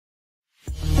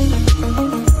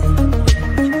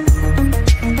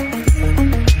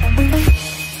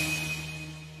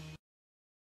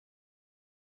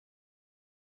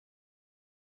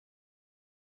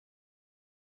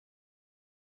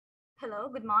Hello,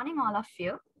 good morning, all of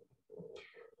you.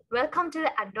 Welcome to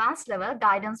the Advanced Level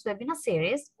Guidance Webinar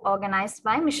Series organized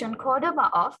by Mission Cordoba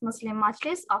of Muslim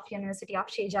Majlis of University of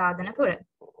Srijawardenepura.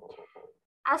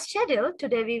 As scheduled,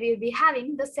 today we will be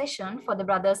having the session for the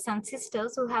brothers and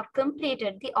sisters who have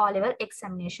completed the O-level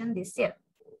examination this year.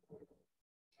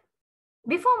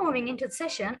 Before moving into the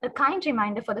session, a kind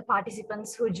reminder for the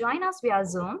participants who join us via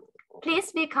Zoom,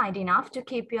 please be kind enough to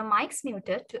keep your mics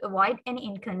muted to avoid any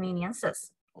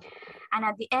inconveniences. And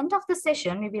at the end of the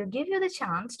session, we will give you the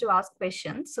chance to ask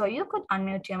questions. So you could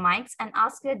unmute your mics and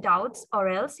ask your doubts, or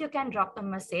else you can drop a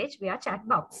message via chat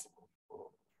box.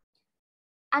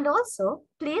 And also,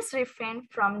 please refrain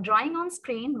from drawing on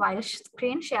screen while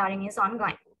screen sharing is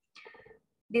ongoing.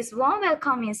 This warm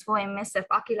welcome is for MSF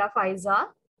Akila Faisal,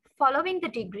 following the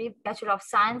degree Bachelor of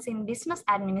Science in Business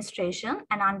Administration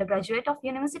and undergraduate of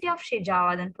University of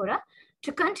Srijawardenepura,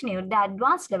 to continue the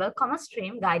advanced level commerce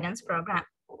stream guidance program.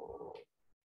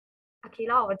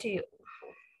 Akila, over to you.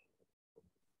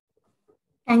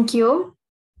 Thank you.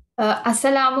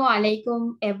 Assalamu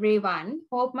alaikum, everyone.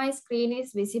 Hope my screen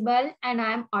is visible and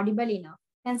I am audible enough.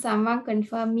 Can someone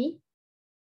confirm me?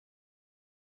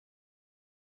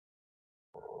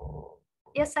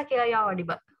 Yes, Akila, you are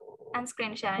audible. And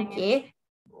screen sharing. Okay.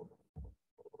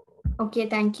 Okay,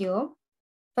 thank you.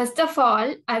 First of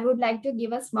all, I would like to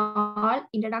give a small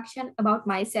introduction about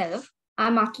myself.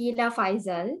 I'm Akila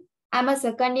Faisal. I'm a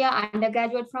second year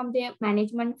undergraduate from the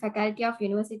Management Faculty of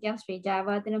University of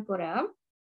Srijawardenepura.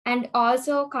 And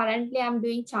also currently I'm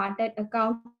doing Chartered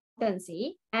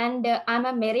Accountancy, and I'm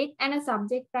a merit and a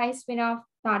subject prize winner of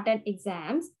Chartered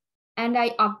exams. And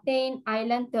I obtained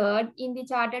Ireland third in the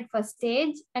Chartered first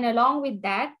stage. And along with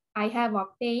that, I have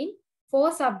obtained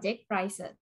 4 subject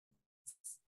prizes.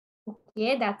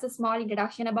 Okay, that's a small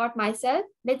introduction about myself.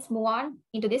 Let's move on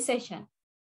into this session.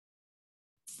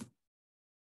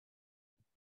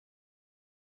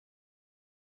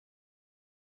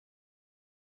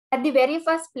 At the very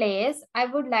first place, I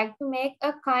would like to make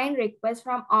a kind request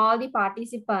from all the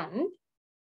participants.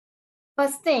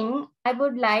 First thing, I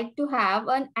would like to have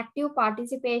an active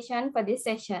participation for this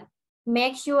session.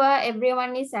 Make sure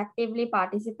everyone is actively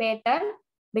participated,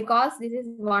 because this is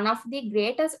one of the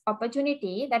greatest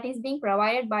opportunity that is being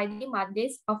provided by the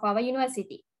Majlis of our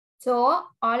university. So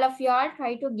all of you all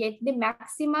try to get the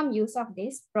maximum use of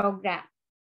this program.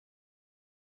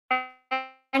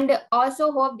 And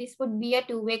also hope this would be a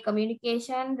two-way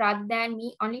communication rather than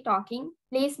me only talking.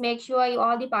 Please make sure you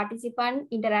all the participants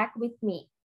interact with me.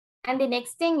 And the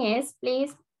next thing is,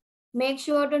 please make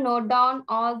sure to note down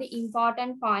all the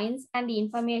important points and the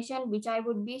information which I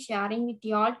would be sharing with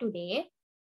you all today.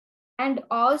 And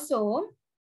also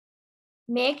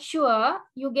make sure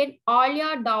you get all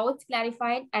your doubts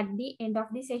clarified at the end of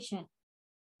the session.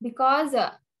 Because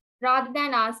rather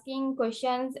than asking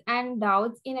questions and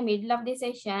doubts in the middle of the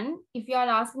session, if you all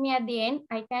ask me at the end,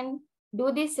 I can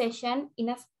do this session in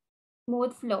a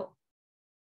smooth flow.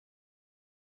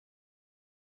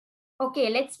 Okay,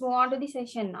 let's move on to the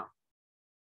session now.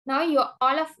 Now,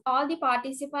 all the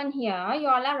participants here, you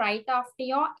all are right after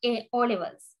your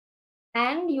O-levels.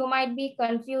 And you might be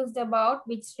confused about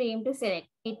which stream to select.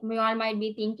 You all might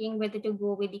be thinking whether to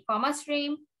go with the commerce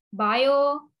stream,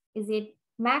 bio, is it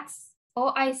max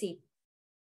or IC.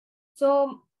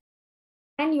 So,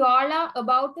 and you all are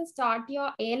about to start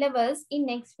your A-levels in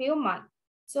next few months.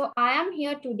 So I am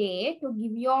here today to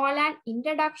give you all an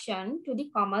introduction to the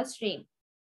commerce stream.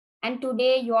 And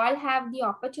today you all have the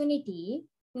opportunity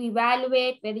to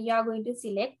evaluate whether you are going to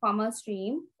select commerce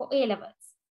stream for A-levels.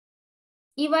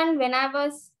 Even when I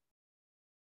was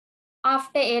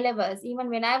after A-levels, even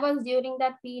when I was during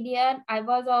that period, I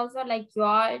was also like you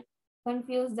all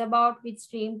confused about which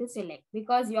stream to select,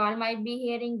 because you all might be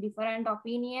hearing different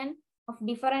opinion of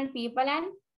different people and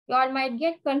you all might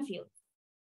get confused.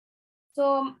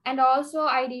 So, and also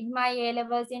I did my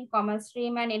A-levels in commerce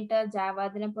stream and entered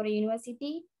Jawaharlal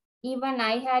University. Even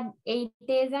I had 8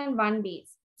 days and 1 day.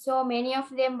 So many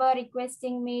of them were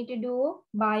requesting me to do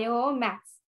bio or max.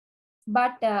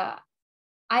 But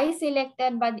I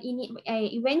selected, but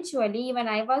eventually when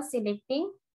I was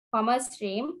selecting commerce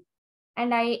stream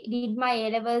and I did my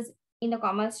A-levels in the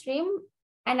commerce stream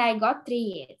and I got 3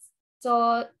 years.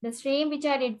 So the stream which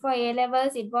I did for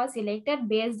A-levels, it was selected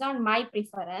based on my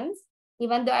preference,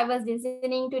 even though I was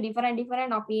listening to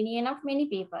different opinion of many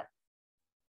people.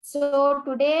 So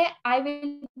today I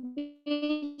will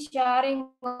be sharing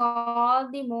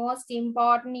all the most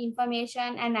important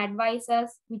information and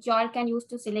advices which you all can use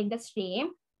to select the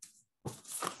stream.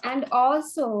 And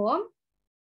also,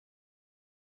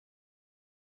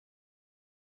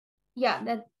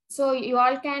 So you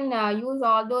all can use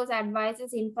all those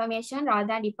advices information rather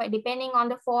than depending on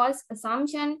the false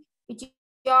assumption which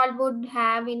you all would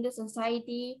have in the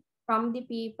society from the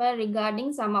people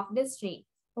regarding some of the stream.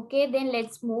 Okay, then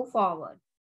let's move forward.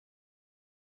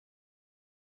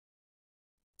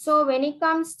 So when it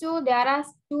comes to, there are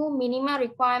two minimum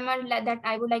requirements that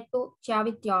I would like to share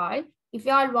with y'all. If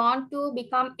y'all want to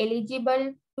become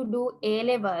eligible to do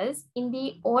A-levels, in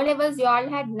the O-levels, y'all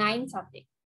had 9 subjects.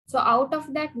 So out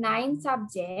of that 9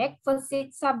 subjects, for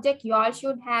 6 subjects, y'all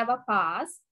should have a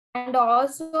pass. And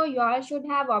also y'all should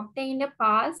have obtained a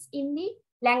pass in the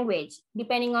language.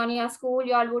 Depending on your school,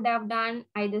 y'all would have done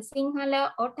either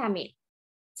Sinhala or Tamil.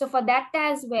 So for that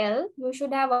as well, you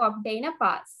should have obtained a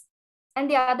pass. And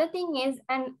the other thing is,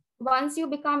 and once you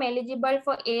become eligible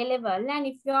for A-level, and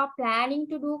if you are planning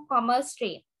to do commerce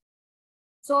stream,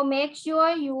 so make sure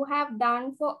you have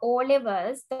done for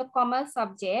O-levels, the commerce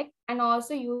subject, and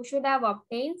also you should have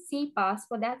obtained C-pass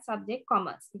for that subject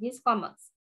commerce, which is commerce.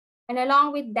 And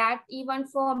along with that, even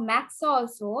for maths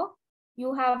also,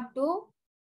 you have to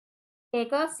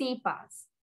take a C-pass.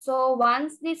 So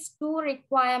once these two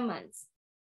requirements,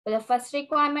 the first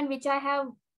requirement which I have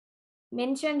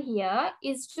mentioned here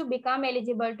is to become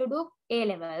eligible to do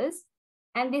A-levels.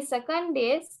 And the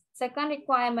second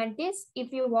requirement is,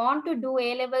 if you want to do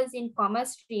A-levels in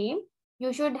commerce stream,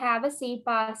 you should have a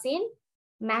C-pass in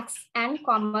maths and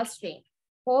commerce stream.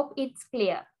 Hope it's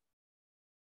clear.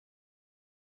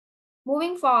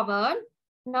 Moving forward,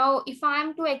 now if I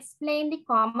am to explain the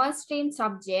commerce stream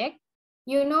subject,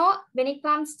 you know, when it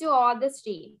comes to all the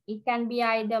stream, it can be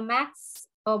either maths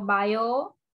or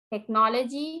bio,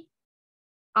 technology,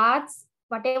 arts,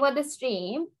 whatever the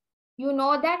stream, you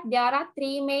know that there are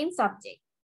 3 main subjects.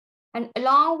 And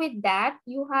along with that,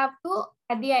 you have to,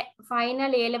 at the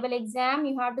final A-level exam,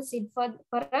 you have to sit for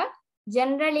a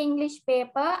general English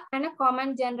paper and a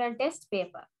common general test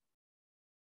paper.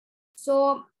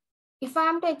 So if I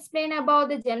am to explain about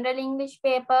the general English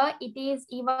paper, it is,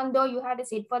 even though you have to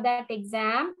sit for that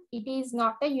exam, it is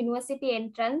not a university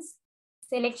entrance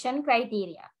selection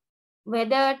criteria.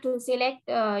 Whether to select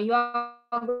you are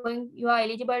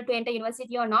eligible to enter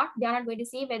university or not, they are not going to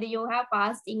see whether you have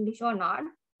passed English or not.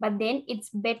 But then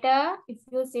it's better if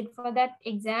you sit for that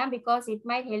exam, because it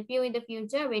might help you in the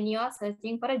future when you are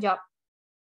searching for a job.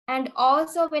 And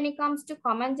also when it comes to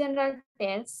common general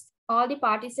tests, all the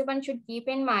participants should keep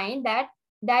in mind that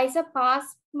there is a pass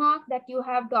mark that you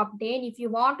have to obtain if you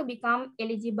want to become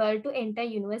eligible to enter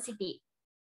university.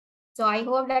 So I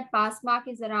hope that pass mark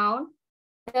is around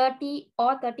 30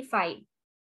 or 35.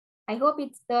 I hope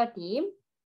it's 30.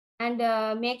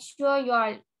 And make sure you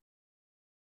all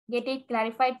get it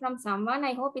clarified from someone.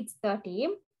 I hope it's 30.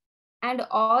 And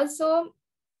also,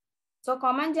 so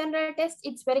common general test,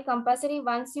 it's very compulsory.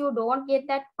 Once you don't get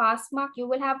that pass mark, you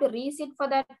will have to resit for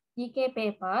that GK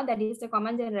paper, that is the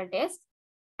common general test,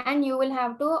 and you will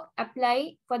have to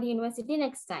apply for the university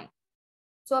next time.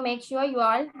 So make sure you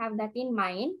all have that in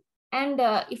mind. And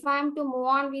if I am to move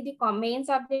on with the main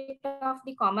subject of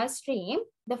the commerce stream,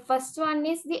 the first one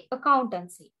is the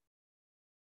accountancy.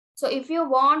 So if you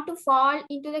want to fall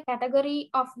into the category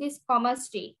of this commerce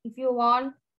stream, if you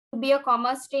want to be a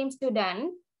commerce stream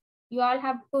student, you all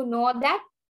have to know that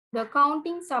the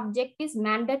accounting subject is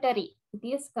mandatory. It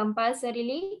is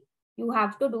compulsorily, you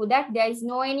have to do that. There is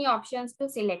no any options to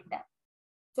select that.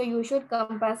 So you should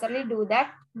compulsorily do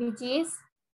that, which is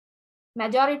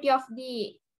majority of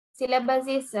the syllabus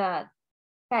is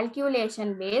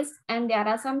calculation based, and there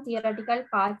are some theoretical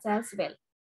parts as well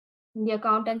in the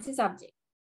accountancy subject.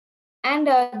 And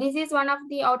this is one of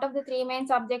the, out of the 3 main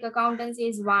subject, accountancy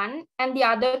is one, and the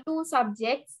other 2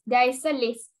 subjects, there is a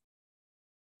list.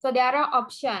 So there are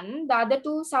options. The other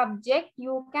 2 subjects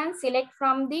you can select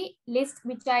from the list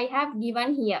which I have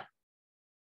given here.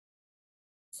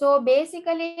 So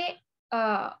basically,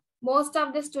 most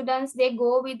of the students, they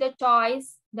go with the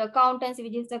choice, the accountancy,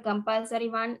 which is the compulsory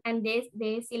one, and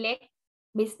they select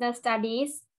business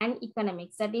studies and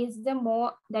economics. That is the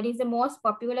most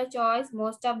popular choice.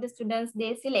 Most of the students,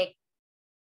 they select.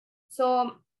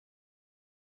 So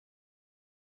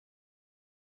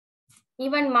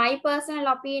even my personal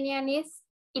opinion is,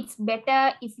 it's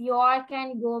better if you all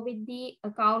can go with the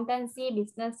accountancy,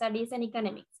 business studies, and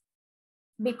economics.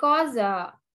 Because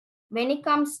when it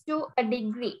comes to a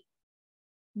degree,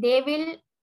 they will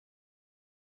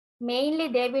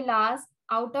ask,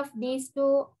 out of these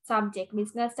 2 subjects,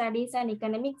 business studies and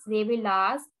economics, they will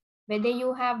ask whether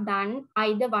you have done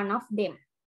either one of them.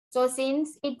 So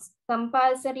since it's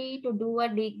compulsory to do a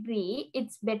degree,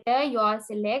 it's better you all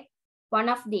select one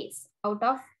of these out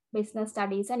of business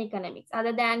studies and economics.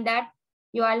 Other than that,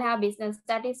 You all have business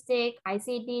statistics,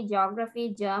 ICT,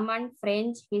 geography, German,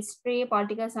 French, history,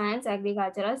 political science,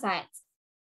 agricultural science.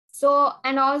 So,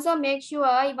 and also make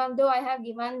sure, even though I have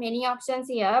given many options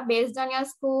here, based on your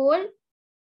school,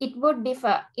 it would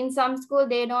differ. In some school,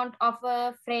 they don't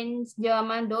offer French,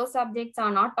 German, those subjects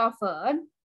are not offered.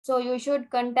 So you should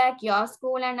contact your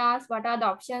school and ask what are the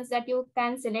options that you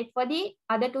can select for the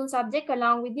other two subjects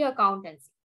along with the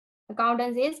accountancy.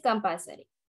 Accountancy is compulsory.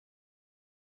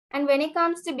 And when it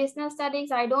comes to business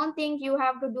studies, I don't think you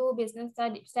have to do business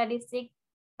statistics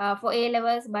for A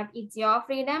levels, but it's your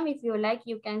freedom. If you like,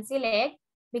 you can select,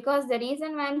 because the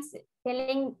reason why I'm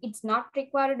telling it's not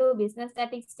required to do business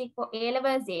statistics for A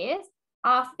levels is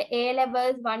after A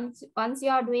levels, once you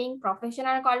are doing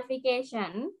professional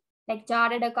qualification, like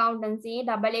chartered accountancy,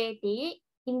 AAT,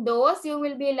 in those you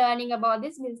will be learning about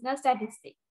this business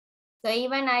statistics. So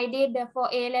even I did for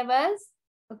A levels,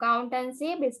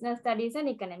 accountancy, business studies, and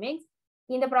economics.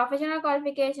 In the professional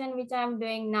qualification, which I'm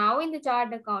doing now in the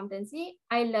chartered accountancy,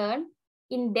 I learned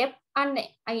in depth, and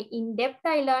I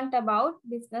learned about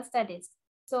business studies.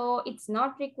 So it's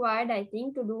not required, I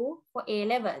think, to do for A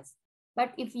levels.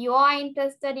 But if you are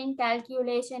interested in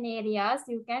calculation areas,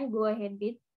 you can go ahead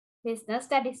with business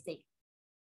statistics.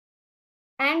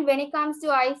 And when it comes to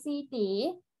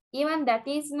ICT, even that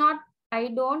is not, I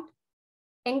don't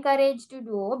encourage to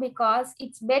do, because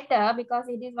it's better, because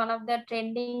it is one of the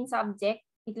trending subject.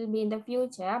 It will be in the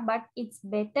future, but it's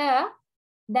better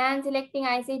than selecting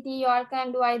ICT. You all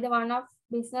can do either one of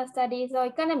business studies or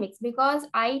economics, because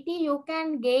IT you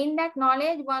can gain that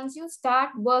knowledge once you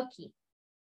start working.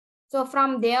 So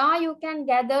from there you can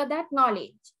gather that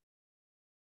knowledge.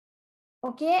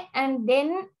 Okay, and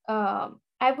then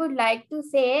I would like to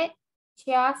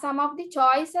share some of the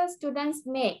choices students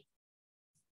make.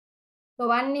 So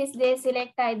one is they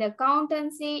select either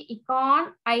accountancy,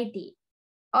 econ, IT,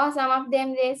 or some of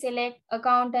them they select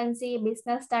accountancy,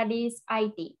 business studies,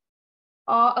 IT,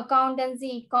 or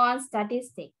accountancy, econ,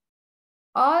 statistics,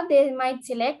 or they might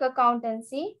select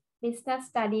accountancy, business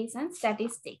studies, and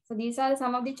statistics. So these are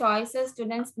some of the choices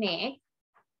students make.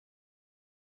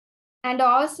 And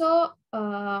also,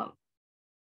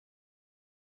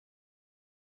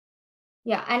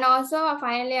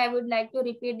 finally, I would like to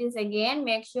repeat this again.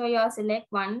 Make sure you select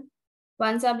one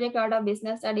subject out of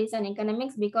business studies and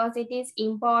economics, because it is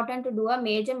important to do a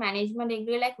major management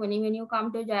degree. Like when you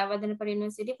come to Jayawardhanapura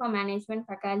University for management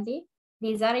faculty,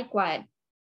 these are required.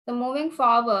 So moving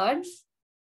forward,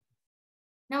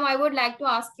 now I would like to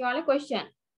ask you all a question.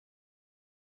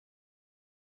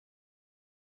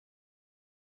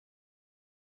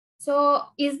 So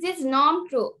is this norm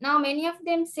true? Now many of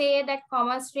them say that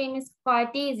commerce stream is quite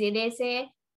easy. They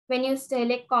say when you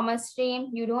select commerce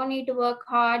stream, you don't need to work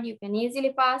hard. You can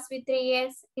easily pass with 3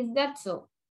 years. Is that so?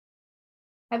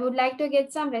 I would like to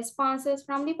get some responses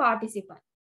from the participants.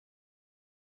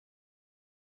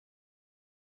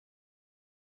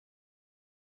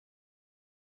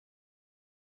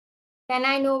 Can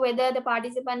I know whether the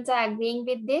participants are agreeing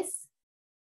with this?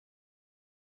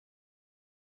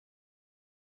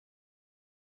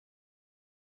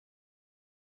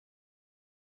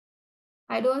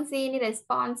 I don't see any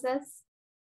responses.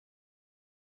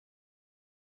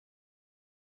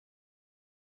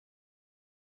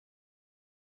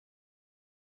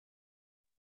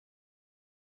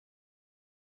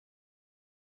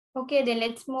 Okay, then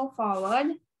let's move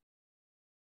forward.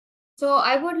 So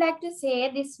I would like to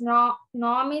say this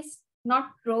norm is not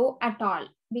true at all,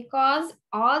 because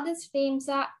all the streams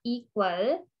are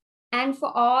equal, and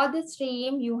for all the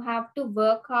stream you have to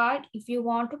work hard if you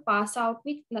want to pass out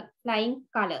with flying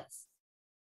colors,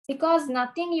 because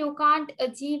nothing you can't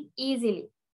achieve easily.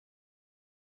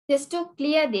 Just to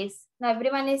clear this, now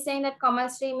everyone is saying that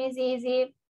commerce stream is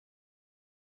easy.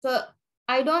 So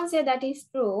I don't say that is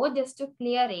true. Just to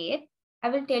clear it, I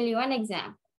will tell you an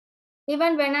example.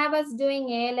 Even when I was doing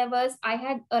A levels, I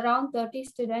had around 30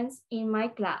 students in my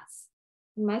class,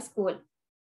 in my school.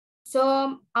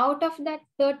 So out of that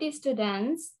 30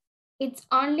 students, it's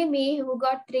only me who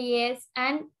got 3 A's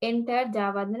and entered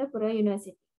Jayawardhanapura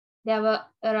University. There were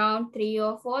around 3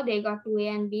 or 4, they got 2 A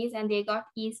and B's, and they got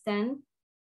Eastern,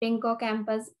 Pinko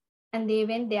campus, and they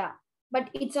went there. But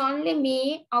it's only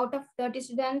me out of 30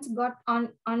 students got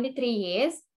only 3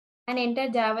 A's and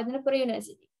entered Jayawardhanapura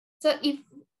University. So if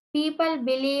people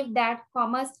believe that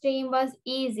commerce stream was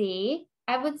easy,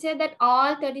 I would say that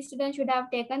all 30 students should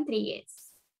have taken 3 A's.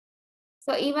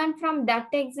 So even from that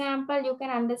example, you can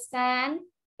understand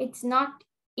it's not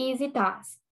easy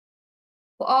task.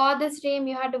 For all the stream,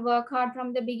 you have to work hard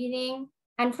from the beginning.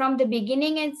 And from the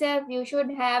beginning itself, you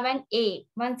should have an A.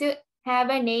 Once you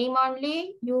have a name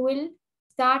only, you will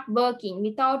start working.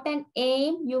 Without an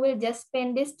aim, you will just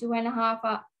spend this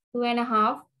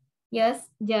 2.5 years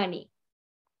journey.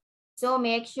 So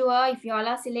make sure if you all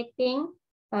are selecting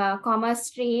commerce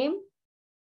stream,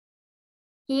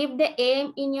 keep the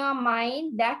aim in your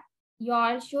mind that you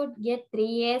all should get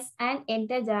 3 A's and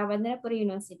enter Jayawardenepura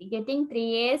University. Getting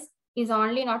 3 A's is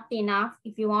only not enough.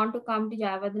 If you want to come to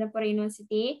Jayawardenepura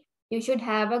University, you should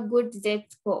have a good Z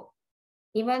score.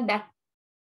 Even that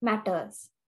matters.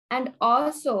 And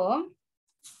also,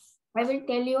 I will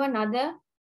tell you another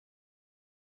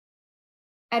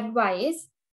advice.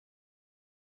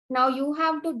 Now you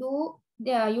have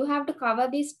to cover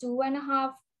this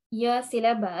 2.5 year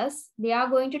syllabus. They are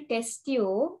going to test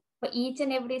you for each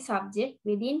and every subject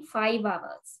within 5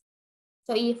 hours.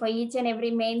 So for each and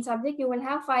every main subject, you will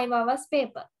have 5 hours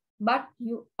paper. But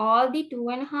all the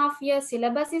 2.5 year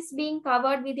syllabus is being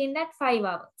covered within that 5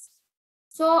 hours.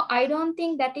 So I don't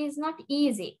think that is not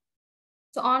easy.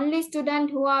 So only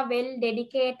students who are well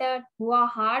dedicated, who are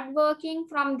hardworking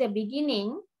from the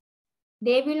beginning,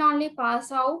 they will only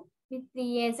pass out with 3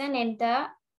 years and enter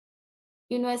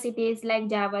universities like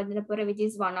Jayawardenepura, which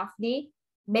is one of the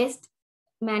best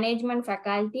management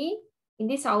faculty in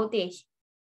the South Asia.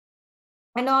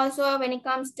 And also when it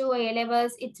comes to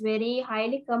A-levels, it's very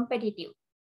highly competitive.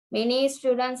 Many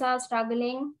students are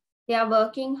struggling. They are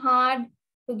working hard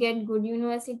to get good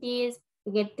universities,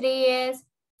 to get 3 years.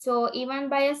 So even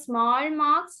by a small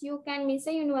marks, you can miss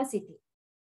a university.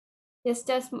 Just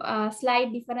a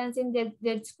slight difference in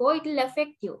that score, it will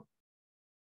affect you.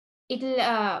 It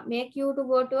will make you to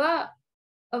go to a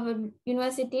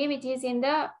university which is in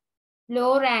the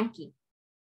low ranking.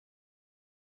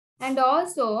 And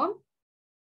also,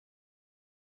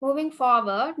 moving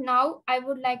forward, now I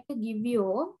would like to give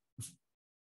you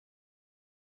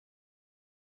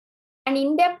an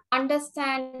in-depth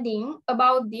understanding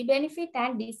about the benefit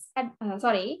and the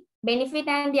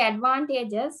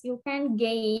advantages you can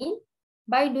gain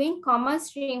by doing commerce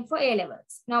stream for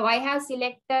A-levels. Now I have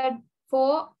selected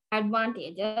 4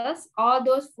 advantages. All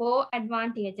those 4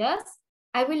 advantages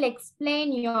I will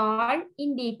explain you all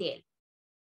in detail.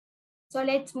 So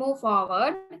let's move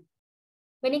forward.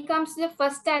 When it comes to the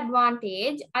first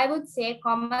advantage, I would say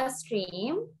commerce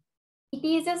stream. It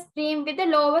is a stream with the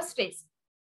lowest risk.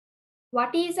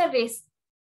 What is a risk?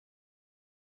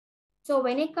 So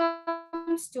when it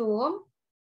comes to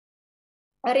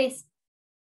a risk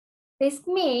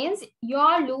means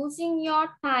you're losing your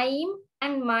time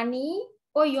and money,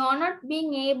 or you're not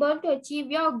being able to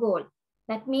achieve your goal.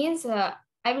 That means I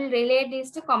will relate this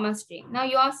to commerce stream. Now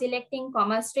you are selecting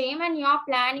commerce stream and you are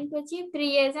planning to achieve 3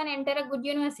 years and enter a good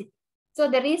university. So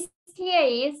the risk here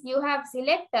is you have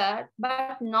selected,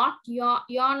 but you're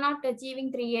not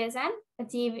achieving 3 years and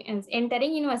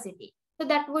entering university. So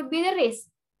that would be the risk.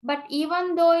 But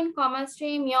even though in commerce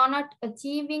stream you're not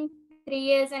achieving 3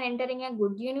 years and entering a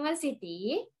good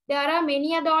university, there are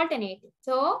many other alternatives.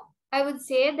 So I would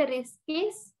say the risk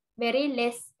is very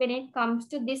less when it comes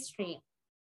to this stream.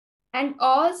 And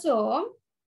also,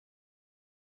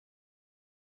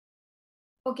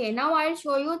 okay, now I'll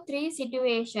show you 3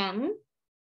 situations.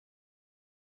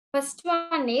 First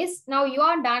one is, now you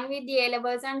are done with the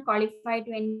A-levels and qualified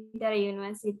to enter a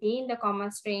university in the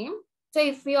commerce stream. So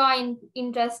if you are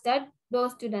interested,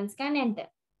 those students can enter.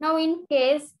 Now in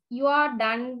case you are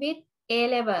done with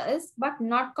A-levels but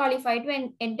not qualified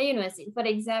to enter university. For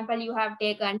example, you have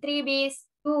taken 3 Bs,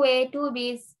 2A, 2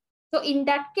 Bs. So in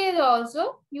that case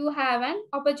also, you have an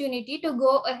opportunity to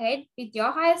go ahead with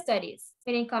your higher studies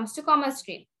when it comes to commerce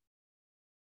stream.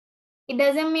 It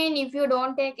doesn't mean if you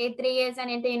don't take 3 years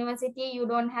and enter university, you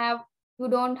don't have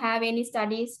any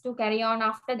studies to carry on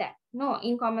after that. No,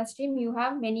 in commerce stream, you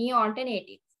have many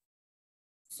alternatives.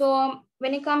 So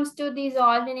when it comes to these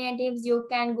alternatives, you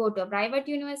can go to a private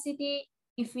university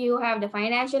if you have the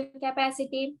financial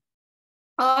capacity,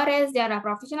 or else there are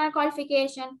professional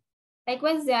qualification.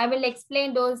 Likewise, I will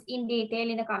explain those in detail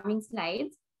in the coming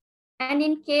slides. And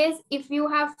in case if you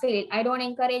have failed, I don't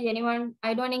encourage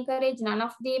none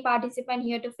of the participants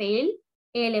here to fail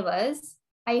A-levels.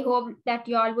 I hope that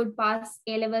you all would pass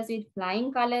A-levels with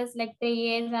flying colors like 3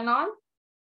 years and all.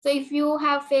 So if you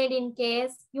have failed in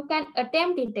case, you can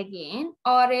attempt it again,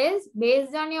 or else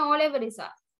based on your O-level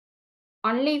result.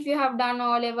 Only if you have done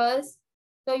O-levels.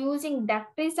 So using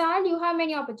that result, you have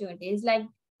many opportunities. Like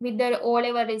with the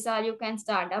O-level result, you can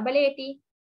start AAT.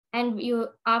 And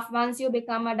once you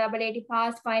become a AAT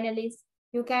passed finalist,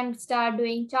 you can start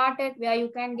doing chartered where you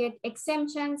can get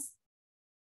exemptions.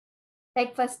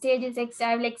 Like first stage is,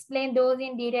 I will explain those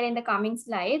in detail in the coming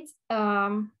slides.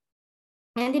 And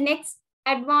the next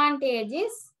advantage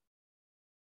is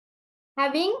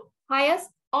having highest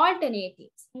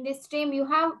alternatives. In this stream, you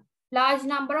have large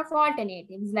number of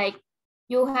alternatives, like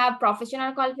you have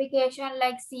professional qualification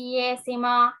like CA,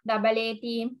 CIMA,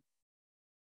 AAT,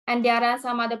 and there are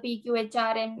some other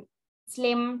PQHRN,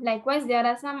 SLIM. Likewise, there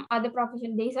are some other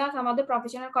professional. These are some of the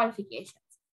professional qualifications.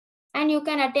 And you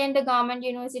can attend the government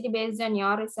university based on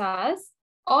your results,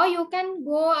 or you can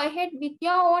go ahead with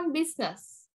your own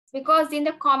business, because in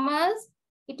the commerce,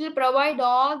 it will provide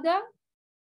all the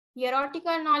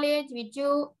theoretical knowledge which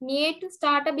you need to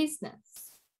start a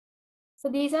business. So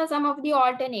these are some of the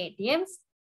alternatives.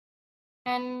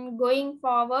 And going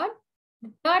forward,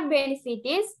 the third benefit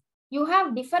is you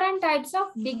have different types of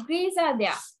degrees are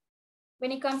there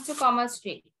when it comes to commerce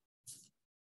stream.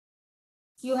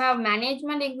 You have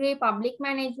management degree, public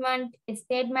management,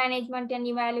 estate management and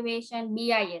evaluation,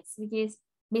 BIS, which is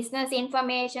business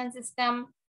information system,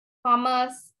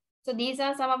 commerce. So these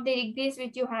are some of the degrees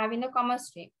which you have in the commerce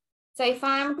stream. So if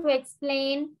I am to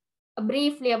explain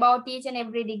briefly about each and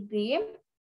every degree,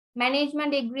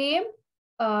 management degree,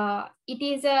 it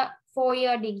is a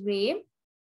 4-year degree.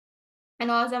 And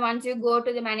also once you go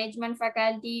to the management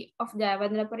faculty of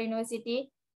Jawaharlal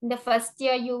University, in the first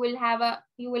year, you will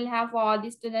have all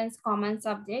the students common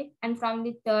subject, and from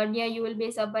the third year, you will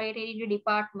be separated into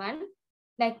department.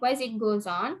 Likewise, it goes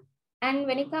on. And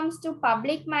when it comes to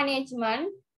public management,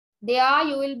 there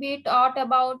you will be taught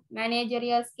about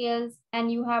managerial skills,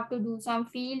 and you have to do some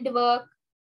field work,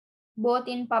 both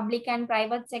in public and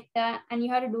private sector, and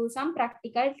you have to do some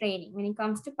practical training when it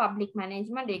comes to public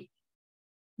management.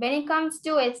 When it comes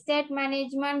to estate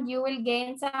management, you will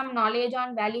gain some knowledge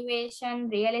on valuation,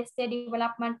 real estate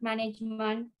development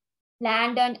management,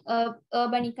 land and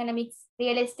urban economics,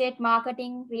 real estate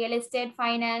marketing, real estate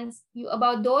finance.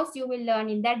 About those you will learn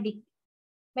in that degree.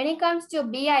 When it comes to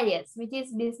BIS, which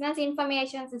is Business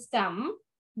Information System,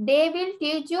 they will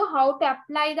teach you how to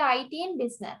apply the IT in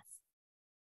business.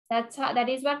 That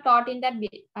is what taught in that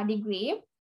degree.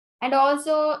 And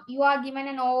also you are given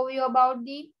an overview about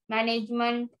the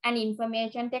management and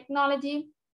information technology.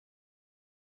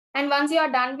 And once you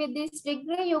are done with this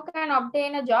degree, you can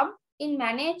obtain a job in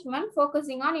management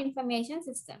focusing on information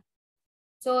system.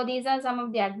 So these are some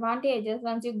of the advantages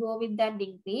once you go with that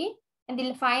degree. And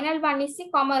the final one is the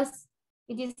commerce,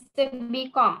 which is the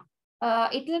BCom.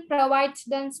 It will provide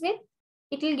students with,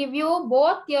 it will give you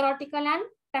both theoretical and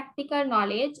practical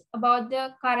knowledge about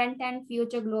the current and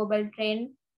future global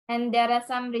trend. And there are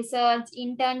some research,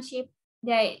 internship,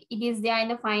 it is there in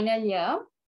the final year.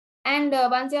 And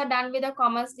once you are done with the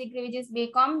commerce degree, which is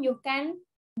BCom, you can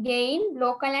gain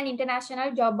local and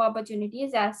international job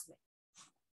opportunities as well.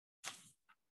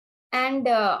 And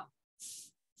the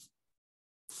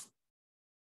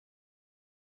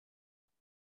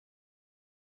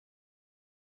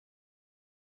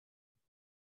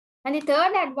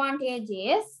third advantage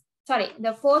is,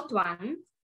 the fourth one.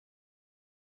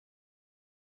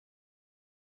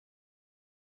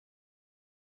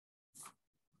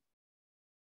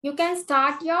 You can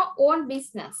start your own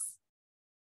business.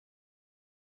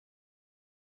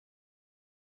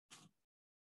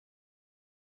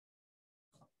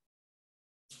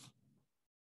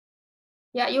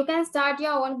 Yeah, you can start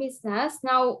your own business.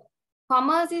 Now,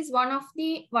 commerce is one of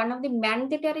the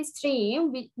mandatory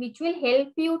stream which will help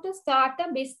you to start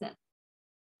a business,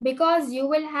 because you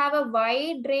will have a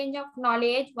wide range of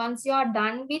knowledge once you are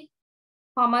done with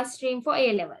commerce stream for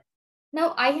A-level.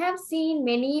 Now, I have seen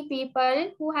many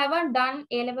people who haven't done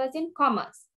A-levels in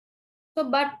commerce. So,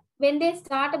 but when they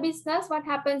start a business, what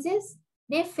happens is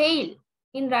they fail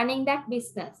in running that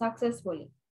business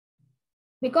successfully.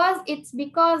 Because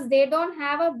they don't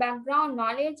have a background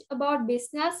knowledge about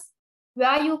business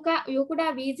where you could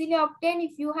have easily obtained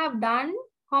if you have done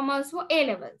commerce for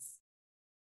A-levels.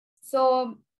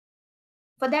 So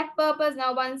for that purpose,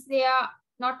 now once they are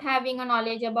not having a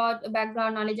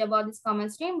background knowledge about this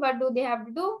commerce stream, what do they have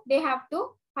to do? They have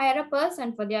to hire a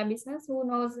person for their business who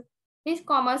knows this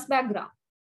commerce background.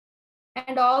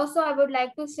 And also I would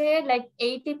like to say, like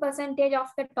 80% of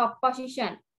the top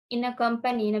position in a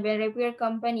company, in a very reputed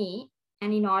company,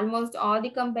 and in almost all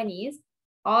the companies,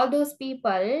 all those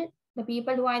people, the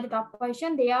people who are in the top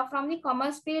position, they are from the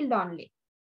commerce field only.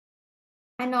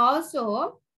 And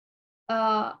also,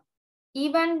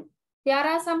 even there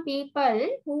are some people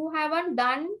who haven't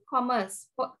done commerce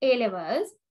for A-levels,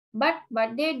 but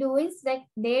what they do is like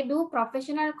they do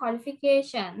professional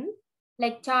qualification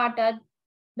like chartered,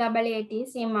 AAT,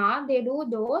 CIMA, they do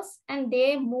those and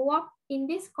they move up in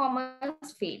this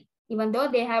commerce field, even though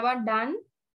they haven't done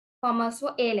commerce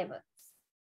for A-levels.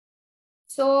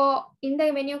 So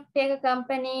when you take a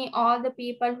company, all the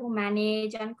people who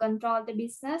manage and control the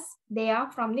business, they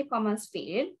are from the commerce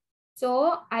field.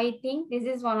 So I think this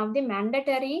is one of the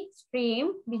mandatory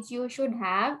stream which you should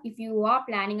have if you are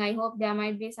planning. I hope there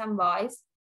might be some boys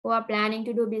who are planning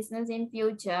to do business in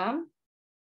future.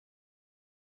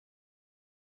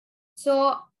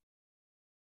 So,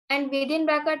 and within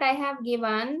bracket, I have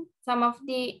given some of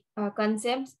the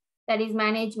concepts, that is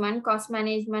management, cost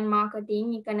management,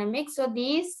 marketing, economics. So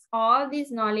all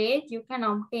this knowledge you can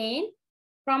obtain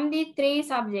from the 3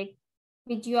 subjects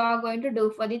which you are going to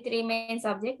do for the 3 main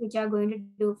subjects which you are going to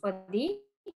do for the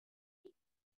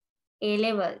A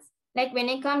levels. Like when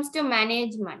it comes to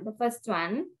management, the first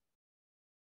one,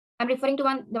 I'm referring to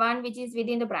the one which is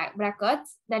within the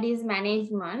brackets, that is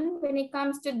management. When it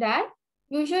comes to that,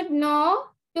 you should know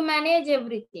to manage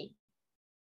everything.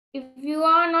 If you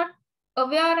are not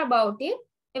aware about it,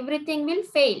 everything will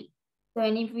fail. So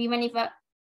even if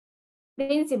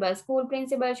a school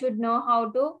principal should know how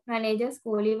to manage a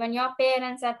school, even your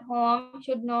parents at home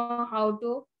should know how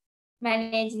to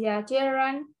manage their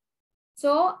children.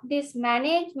 So this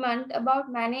management, about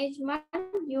management,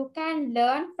 you can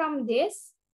learn from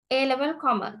this A-level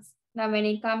commerce. Now, when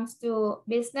it comes to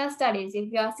business studies,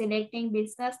 if you are selecting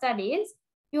business studies,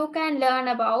 you can learn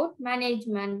about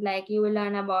management, like you will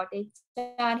learn about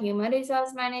HR, human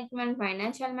resource management,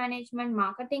 financial management,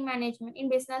 marketing management. In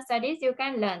business studies, you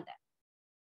can learn that.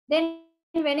 Then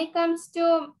when it comes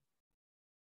to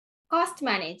cost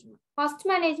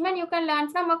management, you can learn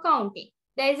from accounting.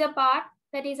 There is a part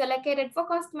that is allocated for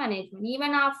cost management.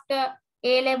 Even after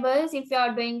A levels, if you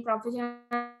are doing professional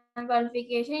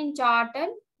qualification in chartered,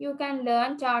 you can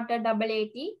learn chartered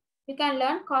AAT. You can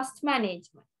learn cost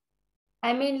management.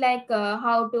 I mean, like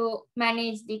how to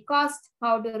manage the cost,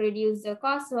 how to reduce the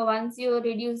cost. So once you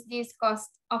reduce this cost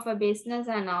of a business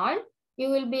and all, you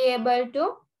will be able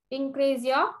to increase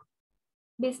your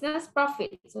business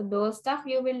profit. So those stuff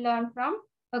you will learn from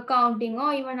accounting,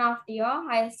 or even after your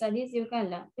higher studies you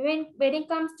can learn. When it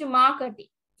comes to marketing,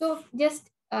 so just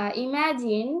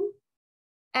imagine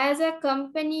as a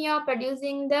company you're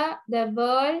producing the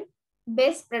world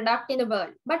best product in the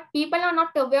world, but people are not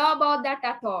aware about that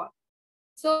at all.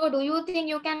 So do you think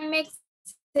you can make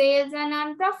sales and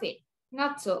earn profit?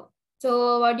 Not so.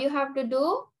 So what you have to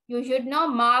do, you should know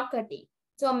marketing.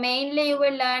 So mainly you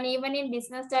will learn, even in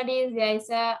business studies, there is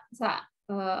a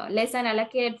lesson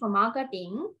allocated for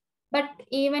marketing. But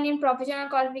even in professional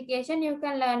qualification, you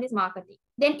can learn this marketing.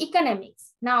 Then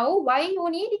economics. Now, why you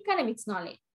need economics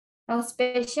knowledge? Now,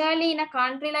 especially in a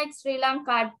country like Sri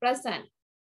Lanka at present,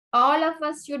 all of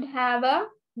us should have a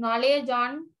knowledge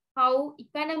on how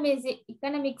economic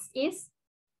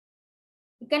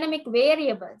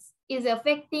variables is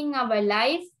affecting our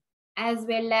life, as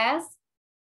well as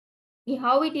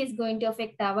how it is going to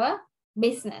affect our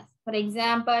business. For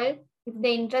example, if the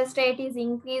interest rate is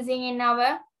increasing in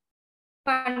our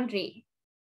country,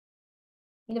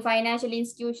 in the financial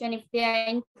institution, if they are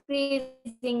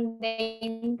increasing the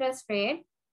interest rate,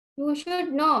 you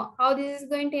should know how this is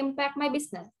going to impact my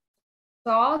business.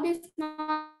 So all this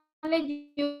knowledge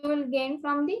you will gain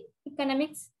from the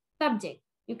economics subject.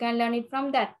 You can learn it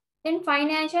from that. Then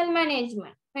financial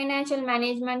management. Financial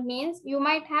management means you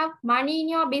might have money in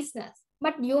your business,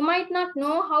 but you might not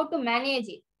know how to manage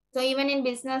it. So even in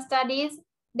business studies,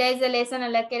 there is a lesson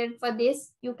allocated for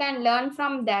this. You can learn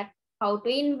from that how to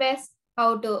invest,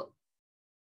 how to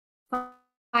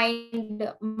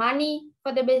find money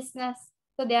for the business.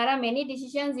 So there are many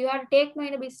decisions you have to take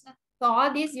in a business. So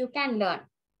all this you can learn.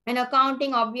 And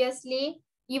accounting, obviously,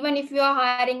 even if you are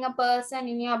hiring a person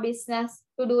in your business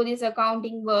to do this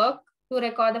accounting work, to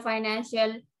record the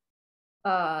financial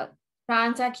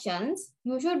transactions,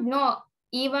 you should know,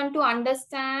 even to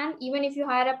understand, even if you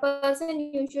hire a person,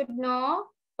 you should know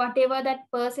whatever that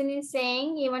person is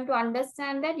saying. Even to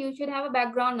understand that, you should have a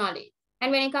background knowledge.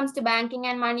 And when it comes to banking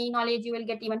and money knowledge, you will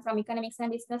get even from economics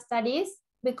and business studies,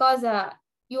 because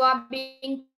you are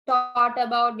being taught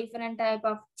about different type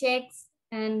of checks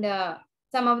and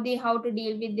some of the how to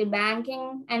deal with the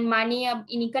banking and money.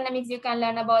 In economics, you can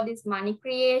learn about this money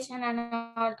creation and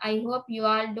all. I hope you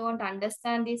all don't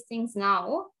understand these things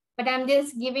now, but I'm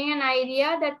just giving an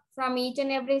idea that from each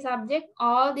and every subject,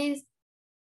 all these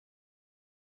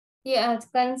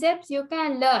concepts you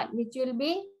can learn, which will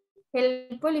be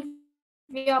helpful if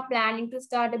you are planning to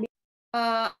start a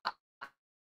business.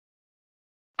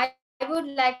 I would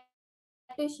like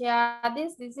to share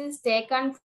this. This is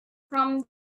taken from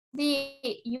the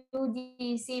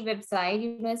UGC website,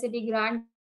 University Grant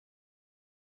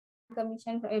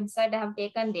Commission website. I have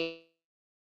taken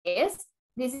this.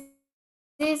 This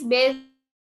is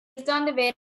based on the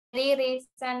very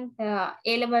recent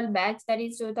A-level batch, that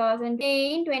is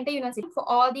 2020 University, for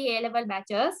all the A-level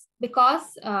batches,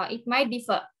 because it might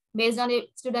differ. based on the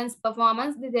students'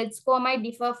 performance, the Z score might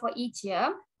differ for each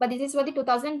year. But this is for the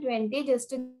 2020, just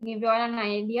to give you all an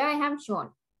idea, I have shown.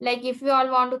 Like if you all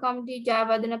want to come to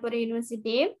Jayawardhanapura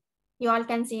University, you all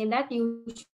can see that you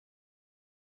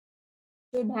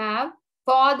should have,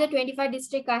 for the 25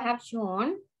 district I have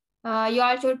shown, you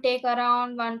all should take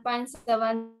around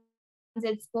 1.7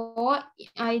 Z score.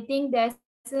 I think there's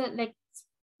a, like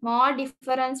small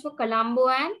difference for Colombo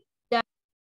and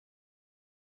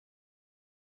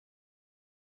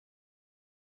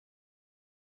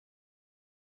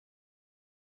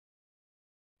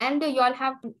you all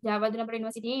have Jayawardhanapura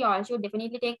University, you all should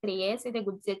definitely take 3As with a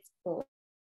good Z score.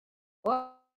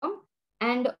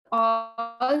 And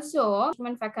also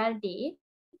faculty,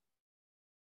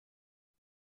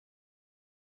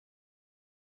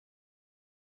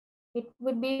 it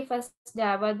would be first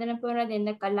Jayawardhanapura, then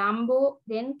the Colombo,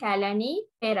 then Kalani,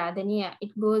 Peradeniya.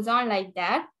 It goes on like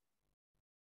that.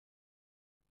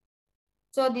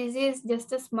 So this is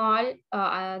just a small,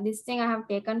 this thing I have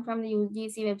taken from the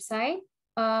UGC website.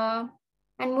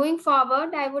 And moving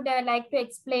forward, I would like to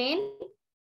explain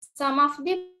some of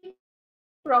the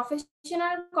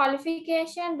professional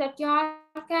qualification that you all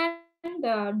can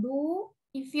do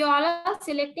if you all are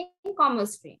selecting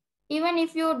commerce stream. Even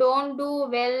if you don't do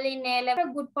well in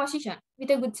A-level, a good position with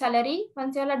a good salary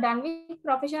once you all are done with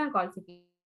professional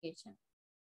qualification.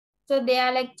 So they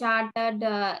are like chartered,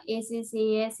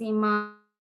 ACCA, CIMA,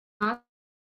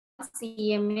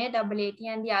 CMA, AAT,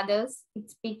 and the others.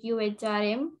 It's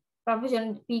PQHRM.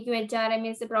 Professional PQHRM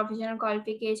is the professional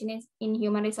qualification in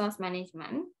human resource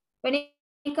management. When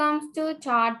it comes to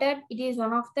chartered, it is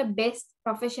one of the best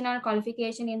professional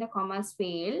qualification in the commerce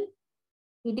field.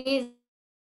 It is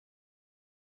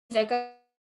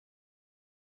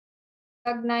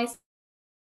recognized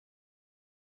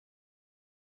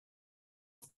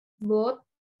both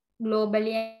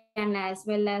globally and as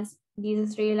well as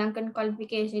these Sri Lankan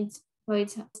qualifications. So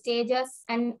it's stages,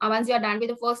 and once you are done with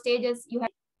the 4 stages, you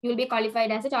will be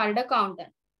qualified as a chartered accountant.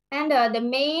 And the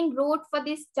main route for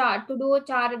this to do a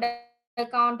chartered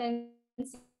accountancy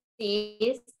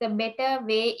is, the better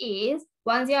way is,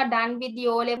 once you are done with the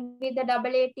O-level, with the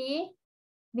AAT,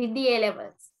 with the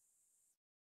A-levels.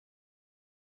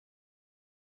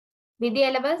 With the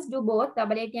A-levels, do both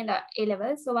AAT and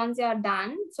A-levels. So once you are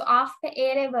done, so after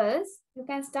A-levels, you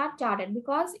can start chartered,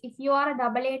 because if you are a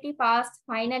AAT passed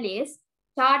finalist,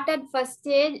 chartered first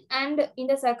stage and in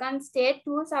the second stage,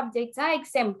 2 subjects are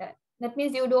exempted. That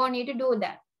means you don't need to do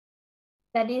that.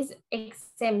 That is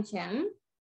exemption.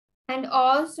 And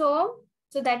also,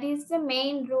 so that is the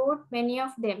main route, many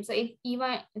of them. So if you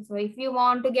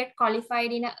want to get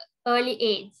qualified in an early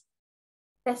age,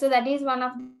 so that is one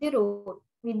of the route.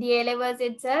 With the A-levels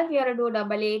itself, you have to do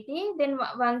AAT. Then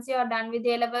once you are done with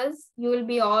the A-levels, you will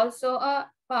be also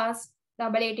a past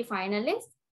AAT finalist.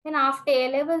 Then after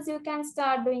A-levels, you can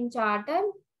start doing chartered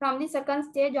from the second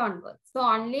stage onwards. So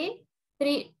only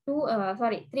 3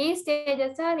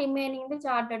 stages are remaining the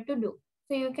chartered to do.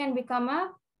 So you can become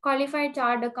a qualified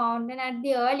chartered accountant at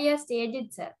the earlier stage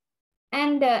itself.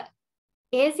 And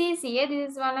ACCA,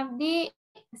 this is one of the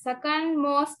second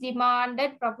most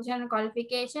demanded professional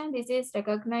qualification. This is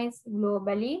recognized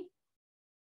globally.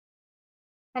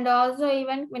 And also,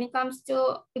 even when it comes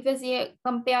to, if you see,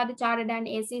 compare the chartered and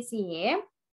ACCA,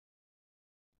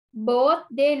 both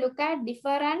they look at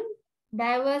different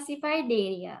diversified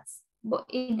areas.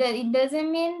 It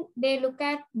doesn't mean they look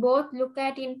at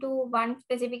into one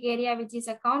specific area, which is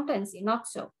accountancy, not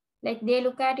so. Like they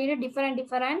look at it different,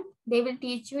 they will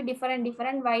teach you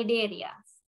different wide areas.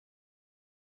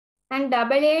 And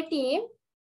AAT,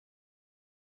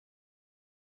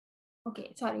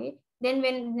 okay, sorry. Then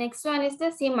when next one is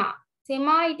the CIMA.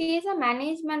 CIMA, it is a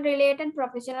management related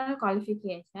professional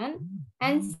qualification.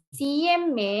 And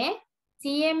CMA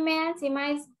and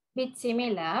CIMA is bit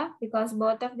similar because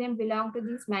both of them belong to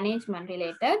this management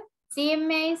related.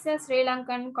 CMA is a Sri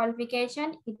Lankan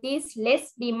qualification. It is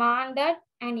less demanded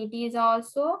and it is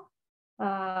also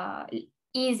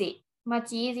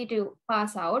much easy to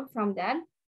pass out from that.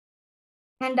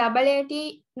 And AAT,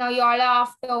 now you all are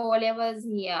after O-levels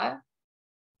here.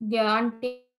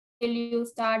 Until you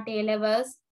start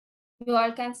A-levels, you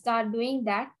all can start doing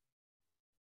that.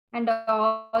 And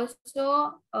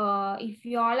also, if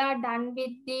you all are done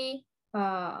with the,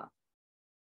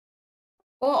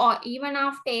 or even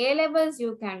after A-levels,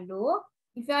 you can do.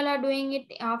 If you all are doing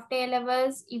it after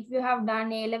A-levels, if you have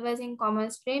done A-levels in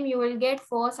commerce stream, you will get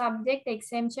 4 subject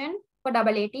exemption for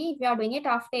AAT if you are doing it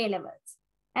after A-levels.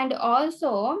 And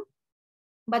also,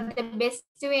 but the best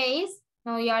way is,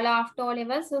 now you all are after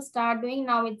O-levels, so start doing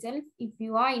now itself if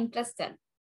you are interested.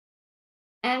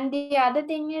 And the other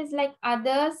thing is like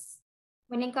others,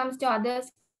 when it comes to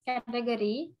others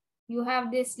category, you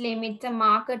have this limit, the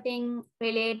marketing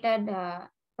related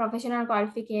professional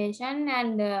qualification,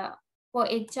 and for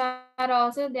HR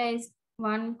also there is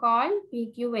one called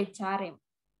PQHRM.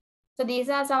 So these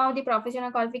are some of the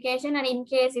professional qualification, and in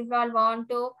case if you all want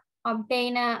to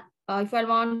obtain if you all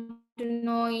want to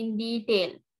know in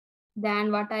detail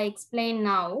than what I explained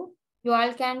now, you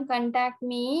all can contact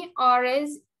me, or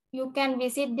else you can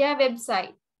visit their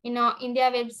website. You know, in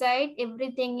their website,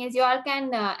 everything is, you all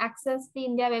can access the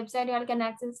in their website, you all can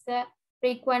access the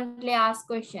frequently asked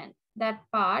question, that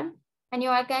part, and you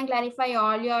all can clarify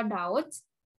all your doubts.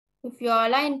 If you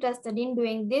all are interested in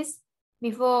doing this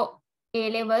before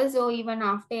A-levels or even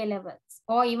after A-levels,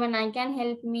 or even I can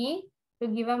help me to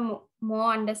give a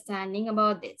more understanding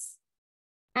about this.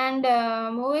 And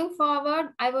moving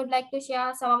forward, I would like to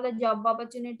share some of the job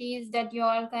opportunities that you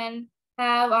all can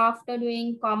have after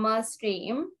doing commerce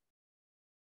stream.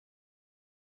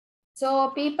 So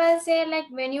people say like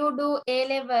when you do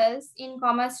A-levels in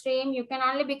commerce stream, you can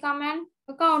only become an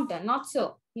accountant. Not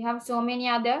so. You have so many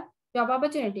other job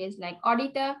opportunities like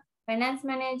auditor, finance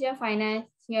manager,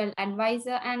 financial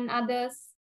advisor, and others.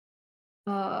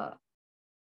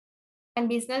 And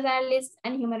business analyst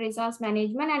and human resource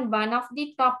management, and one of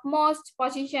the topmost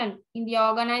position in the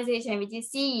organization, which is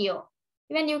CEO.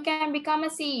 Even you can become a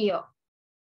CEO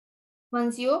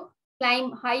once you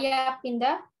climb high up in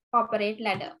the corporate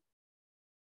ladder.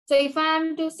 So if I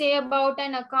am to say about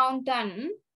an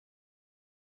accountant,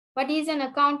 what is an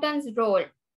accountant's role?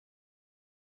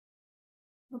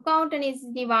 Accountant is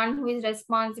the one who is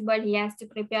responsible. He has to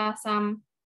prepare some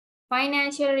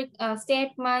financial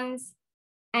statements,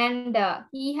 and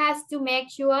he has to make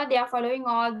sure they are following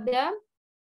all the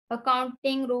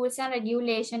accounting rules and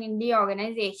regulation in the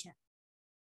organization.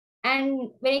 And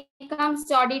when it comes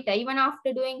to auditor, even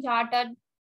after doing chartered,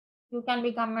 you can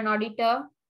become an auditor.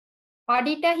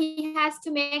 Auditor, he has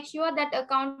to make sure that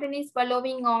accountant is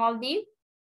following all the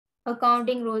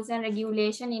accounting rules and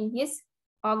regulation in his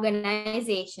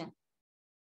organization.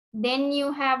 Then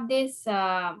you have this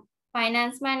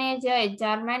finance manager,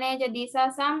 HR manager. These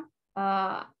are some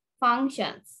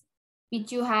functions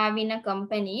which you have in a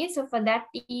company. So for that,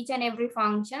 each and every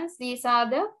functions, these are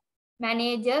the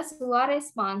managers who are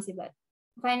responsible.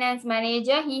 Finance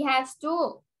manager, he has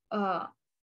to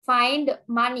find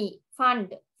money,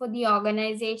 fund for the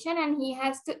organization, and he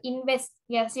has to invest.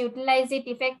 He has to utilize it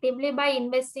effectively by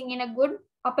investing in a good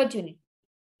opportunity.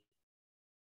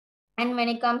 And when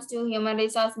it comes to human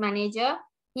resource manager,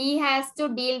 he has to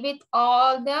deal with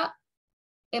all the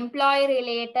employee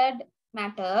related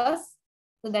matters.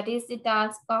 So that is the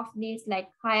task of these, like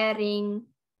hiring,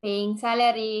 paying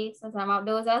salary. So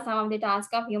those are some of the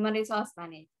tasks of human resource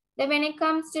manager. Then when it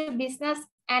comes to business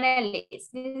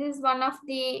analyst, this is one of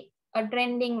the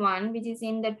trending one, which is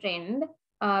in the trend,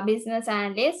 business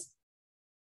analyst.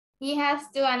 He has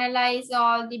to analyze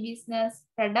all the business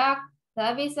product,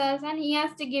 services, and he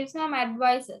has to give some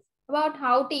advices about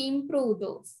how to improve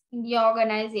those in the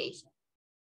organization.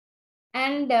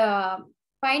 And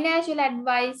financial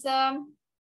advisor,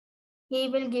 he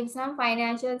will give some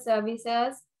financial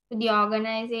services to the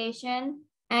organization.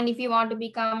 And if you want to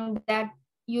become that,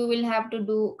 you will have to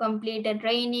do complete a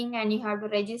training, and you have to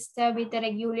register with a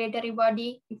regulatory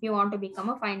body if you want to become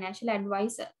a financial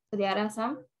advisor. So there are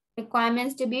some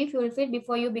requirements to be fulfilled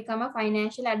before you become a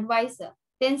financial advisor.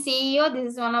 Then CEO,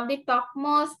 this is one of the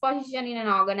topmost position in an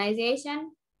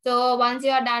organization. So once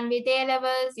you are done with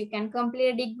A-levels, you can complete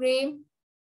a degree.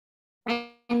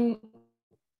 And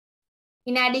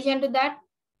in addition to that,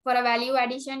 for a value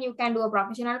addition, you can do a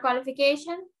professional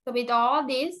qualification. So with all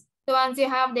this, so once you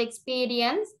have the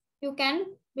experience, you can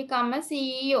become a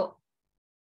CEO.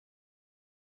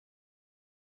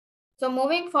 So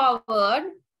moving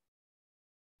forward,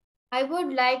 I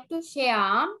would like to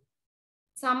share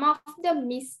some of the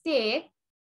mistakes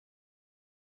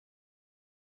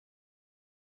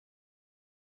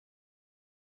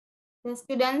the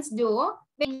students do,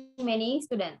 many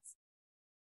students.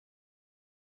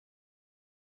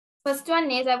 First one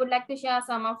is, I would like to share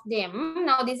some of them.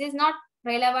 Now, this is not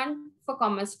relevant for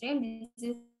commerce stream. This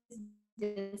is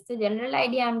just a general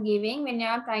idea I'm giving when you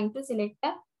are trying to select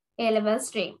the A-level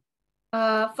stream.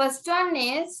 First one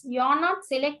is, you're not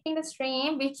selecting the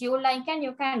stream which you like and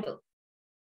you can do.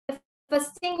 The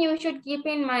first thing you should keep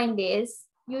in mind is,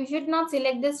 you should not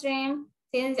select the stream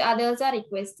since others are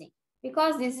requesting,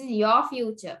 because this is your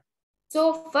future.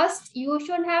 So first, you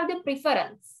should have the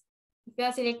preference. If you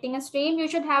are selecting a stream, you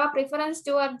should have a preference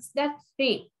towards that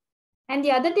stream. And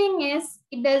the other thing is,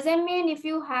 it doesn't mean if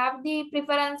you have the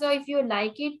preference or if you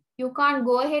like it, you can't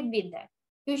go ahead with that.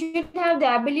 You should have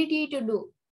the ability to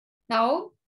do.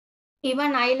 Now,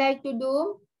 even I like to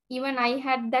do, even I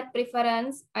had that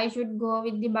preference, I should go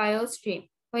with the bio stream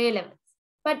for A levels.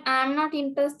 But I'm not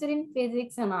interested in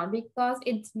physics and all because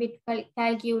it's bit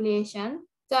calculation.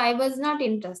 So I was not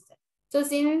interested. So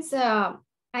since I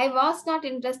was not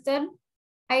interested,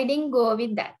 I didn't go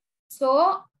with that.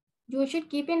 So you should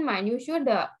keep in mind, you should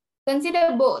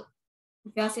consider both.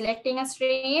 If you are selecting a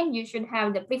stream, you should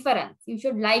have the preference. You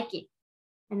should like it.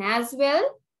 And as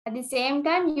well, at the same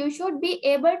time, you should be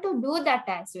able to do that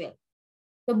as well.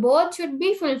 So both should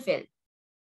be fulfilled.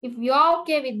 If you're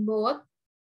okay with both,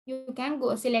 you can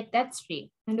go select that stream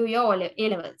and do your A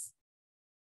levels.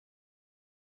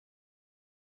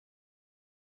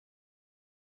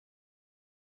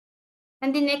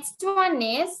 And the next one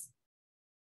is,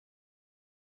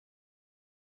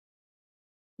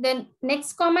 the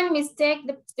next common mistake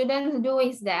the students do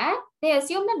is that they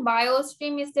assume that bio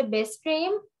stream is the best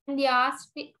stream and the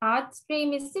art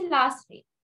stream is the last stream.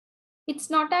 It's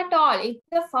not at all. It's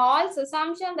a false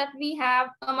assumption that we have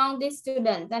among the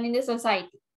students and in the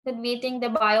society, that we think the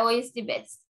bio is the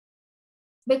best.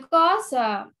 Because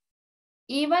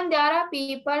even there are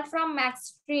people from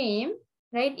max stream,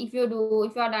 right? If you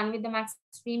are done with the max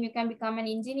stream, you can become an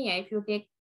engineer if you take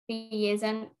 3 years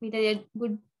and with a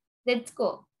good Z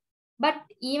score. But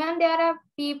even there are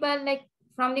people like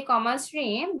from the commerce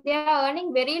stream, they are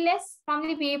earning very less from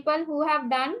the people who have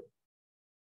done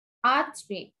art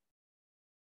stream.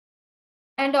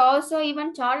 And also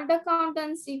even chartered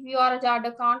accountants, if you are a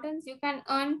chartered accountant, you can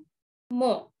earn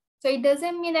more. So it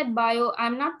doesn't mean that bio,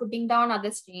 I'm not putting down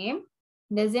other stream.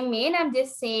 Doesn't mean, I'm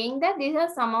just saying that these are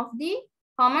some of the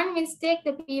common mistakes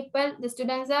the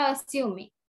students are assuming.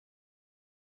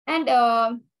 And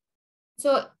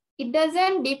so it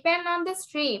doesn't depend on the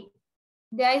stream.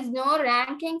 There is no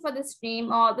ranking for the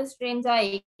stream. All the streams are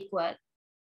equal.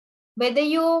 Whether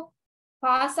you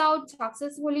pass out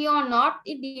successfully or not,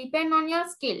 it depends on your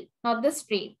skill, not the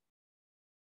stream.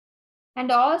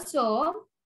 And also,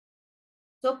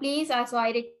 so please, also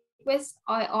I request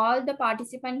all the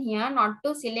participants here not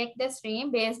to select the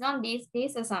stream based on these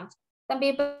assumptions. Some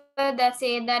people that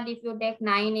say that if you take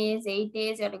 9 A's, 8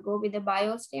 A's, you have to go with the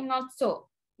bio stream, not so.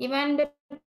 Even the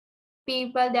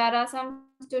people, there are some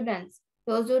students,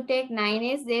 those who take 9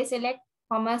 A's, they select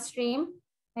commerce stream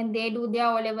and they do their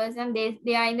O-levels and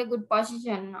they are in a good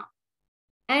position now.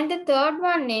 And the third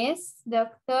one is, the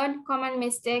third common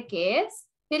mistake is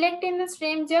selecting the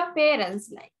streams your parents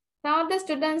like. Some of the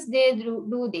students, they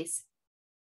do this.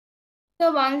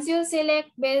 So once you select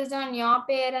based on your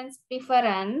parents'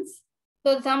 preference,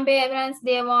 so some parents,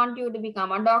 they want you to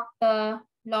become a doctor,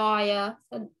 lawyer.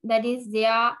 So that is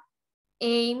their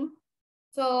aim.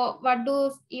 So what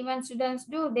do even students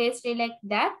do? They select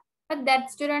that, but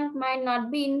that student might not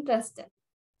be interested.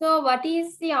 So what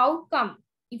is the outcome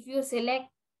if you select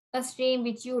a stream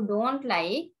which you don't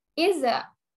like is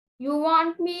you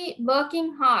won't be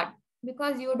working hard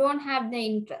because you don't have the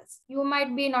interest. You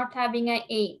might be not having an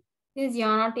aim since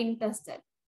you're not interested.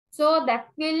 So that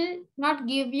will not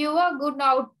give you a good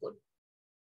output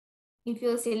if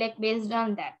you select based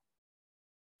on that.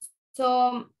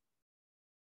 So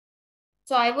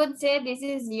I would say this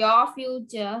is your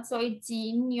future. So it's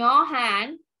in your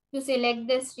hand to select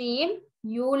the stream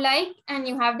you like and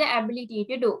you have the ability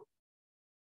to do.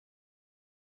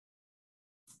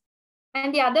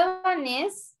 And the other one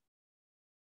is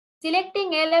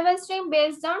selecting A-level stream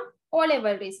based on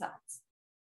O-level results.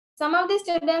 Some of the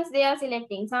students, they are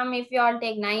selecting. Some, if you all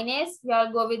take 9 A's, you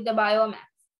all go with the biomaths.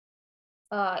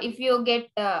 If you get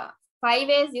 5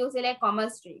 A's, you select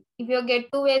commerce stream. If you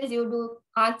get 2 A's, you do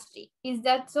art stream. Is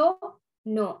that so?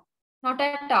 No, not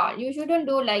at all. You shouldn't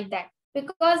do like that.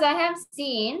 Because I have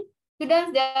seen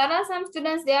students, there are some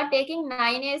students, they are taking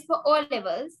 9 A's for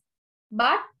O-levels,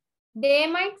 but they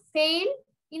might fail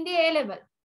in the A-level.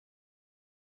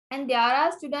 And there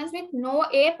are students with no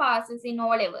A passes in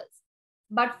O-levels.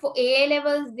 But for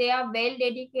A-levels, they are well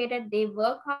dedicated, they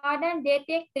work hard and they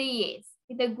take 3 A's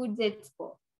with a good Z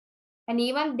score. And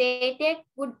even they take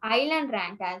good island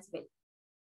rank as well.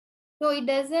 So it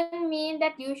doesn't mean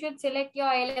that you should select your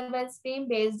A-level stream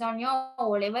based on your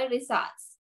O-level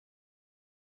results.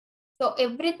 So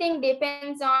everything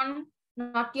depends on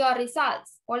not your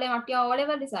results, not your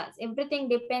O-level results. Everything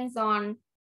depends on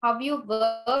how you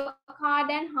work hard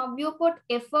and how you put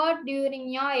effort during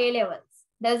your A-levels.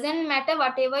 Doesn't matter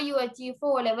whatever you achieve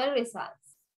for O-level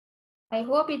results. I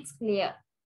hope it's clear.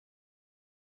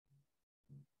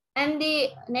 And the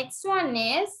next one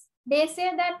is, they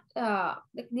say that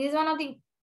this is one of the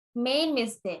main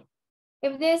mistakes.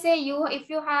 If they say if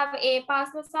you have A pass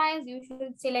for science, you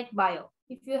should select bio.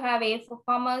 If you have A for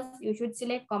commerce, you should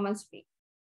select commerce stream.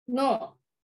 No,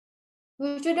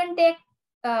 you shouldn't take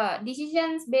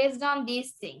decisions based on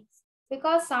these things,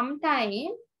 because sometimes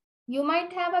you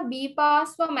might have a B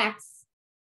pass for maths,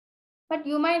 but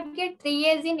you might get 3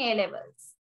 A's in A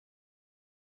levels.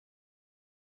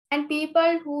 And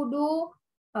people who do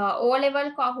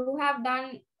O-level, who have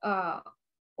done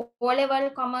O-level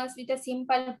commerce with a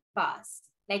simple pass,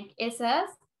 like SS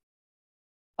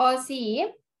or C,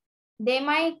 they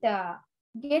might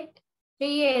get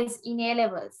 3 A's in A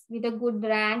levels with a good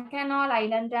rank and all,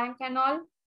 island rank and all.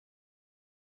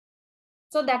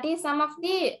 So that is some of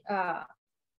the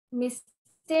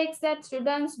mistakes that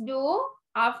students do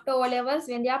after O levels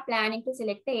when they are planning to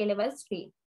select the A level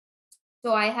stream.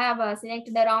 So I have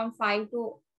selected around 5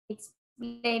 to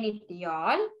explain it to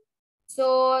y'all.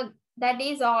 So that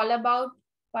is all about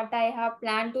what I have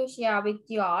planned to share with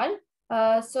y'all.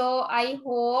 So I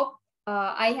hope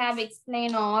I have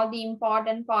explained all the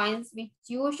important points which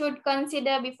you should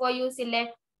consider before you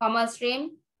select commerce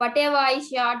stream. Whatever I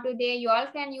shared today, you all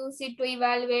can use it to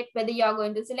evaluate whether you are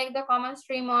going to select the commerce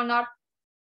stream or not.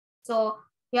 So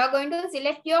you are going to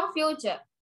select your future.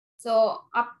 So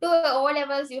up to O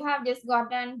levels, you have just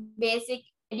gotten basic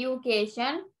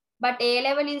education, but A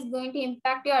level is going to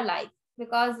impact your life,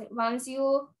 because once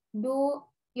you do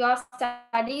your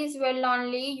studies well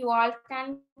only, you all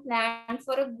can plan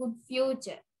for a good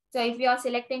future. So if you are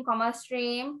selecting commerce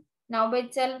stream, now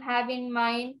itself have in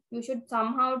mind, you should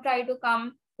somehow try to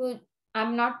come to,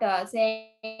 I'm not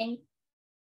saying,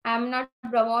 I'm not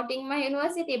promoting my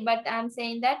university, but I'm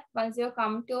saying that once you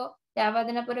come to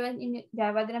Jayawardenepura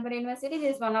University,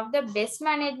 this is one of the best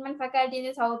management faculty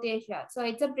in South Asia. So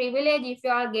it's a privilege if you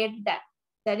all get that.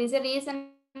 That is the reason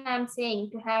I'm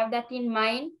saying to have that in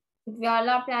mind if you all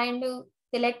are planning to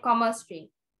select commerce stream.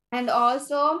 And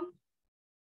also,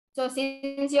 so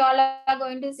since you all are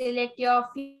going to select your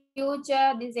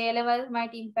future, this A level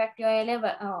might impact your A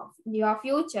level, your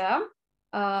future.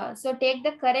 So take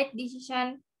the correct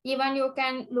decision. Even you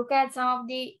can look at some of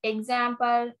the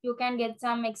example, you can get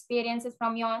some experiences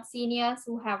from your seniors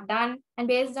who have done, and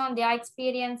based on their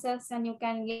experiences, and you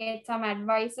can get some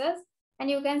advices,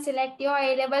 and you can select your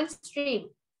A-level stream.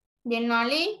 Then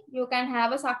only you can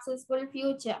have a successful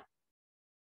future.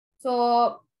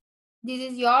 So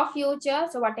this is your future.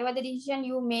 So whatever the decision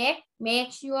you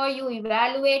make sure you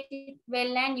evaluate it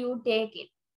well and you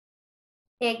take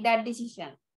that decision.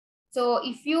 So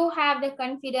if you have the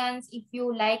confidence, if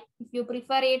you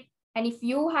prefer it, and if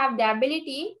you have the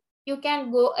ability, you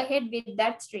can go ahead with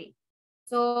that stream.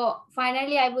 So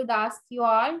finally, I would ask you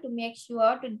all to make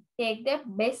sure to take the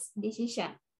best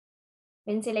decision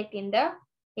when selecting the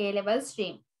A-level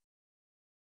stream.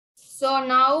 So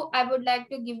now I would like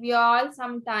to give you all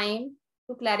some time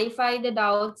to clarify the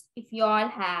doubts if you all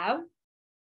have.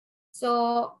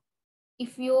 So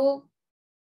if you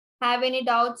have any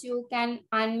doubts, you can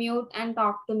unmute and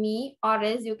talk to me, or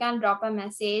else you can drop a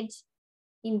message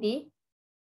in the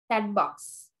chat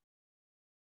box.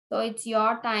 So it's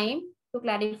your time to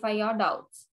clarify your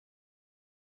doubts.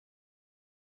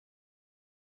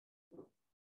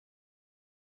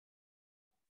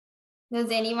 Does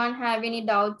anyone have any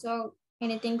doubts or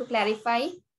anything to clarify?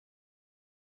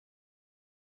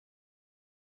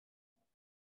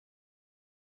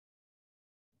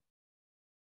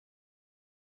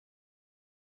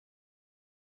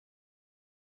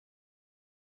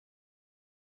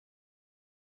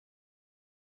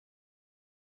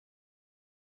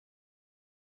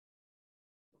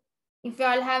 If you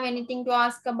all have anything to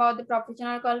ask about the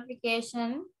professional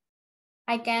qualification,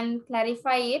 I can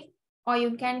clarify it, or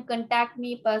you can contact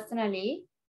me personally.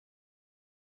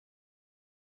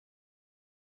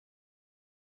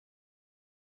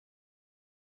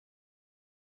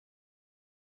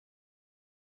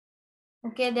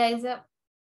 Okay, there is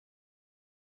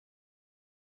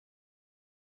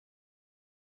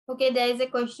a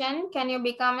question. Can you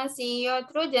become a CEO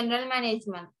through general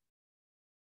management?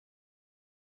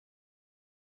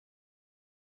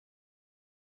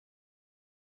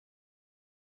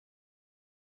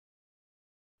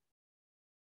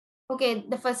 Okay,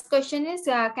 the first question is,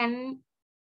 can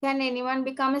anyone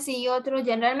become a CEO through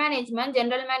general management?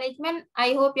 General management,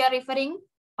 I hope you are referring,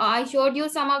 I showed you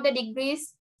some of the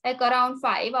degrees, like around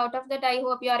 5. Out of that, I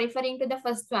hope you are referring to the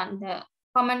first one, the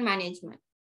common management.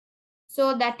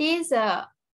 So that is,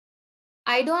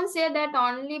 I don't say that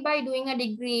only by doing a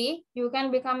degree, you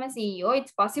can become a CEO.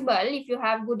 It's possible if you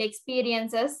have good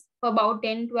experiences for about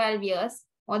 10, 12 years,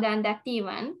 more than that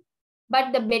even.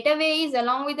 But the better way is,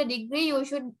 along with the degree, you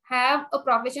should have a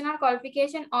professional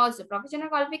qualification also. Professional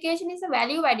qualification is a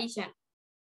value addition.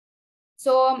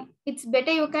 So it's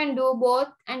better you can do both,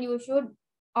 and you should,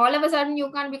 all of a sudden you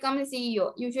can't become a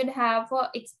CEO. You should have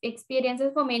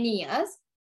experiences for many years.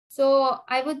 So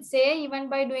I would say, even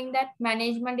by doing that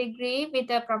management degree with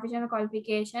a professional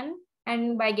qualification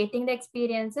and by getting the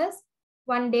experiences,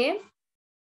 one day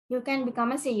you can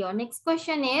become a CEO. Next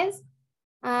question is,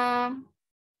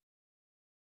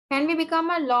 can we become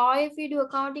a law if we do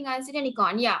accounting, ICT and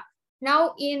econ? Yeah.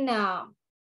 Now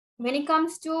when it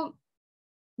comes to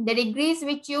the degrees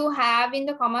which you have in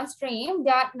the commerce stream,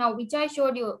 that now which I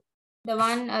showed you, the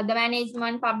one, the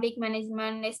management, public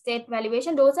management, estate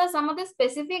valuation, those are some of the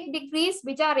specific degrees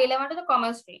which are relevant to the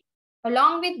commerce stream.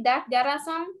 Along with that, there are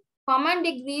some common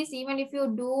degrees. Even if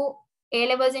you do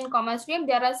A-levels in commerce stream,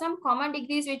 there are some common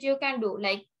degrees which you can do,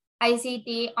 like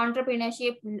ICT,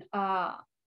 entrepreneurship,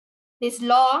 this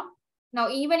law. Now,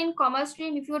 even in commerce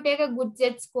stream, if you take a good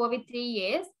Z score with 3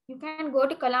 years, you can go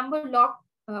to Colombo Law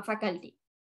faculty.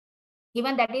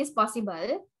 Even that is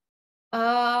possible.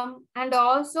 And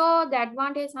also the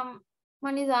advantage,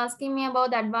 someone is asking me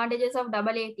about the advantages of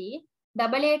AAT.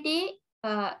 AAT,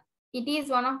 it is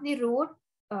one of the route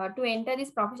to enter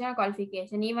this professional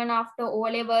qualification. Even after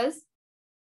O-levels,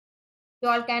 you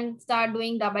all can start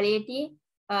doing AAT.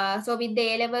 So with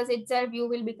the A-levels itself, you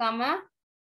will become a,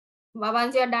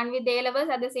 once you are done with the A-levels,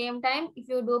 at the same time, if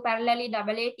you do parallelly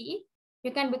AAT,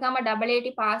 you can become a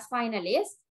AAT pass finalist.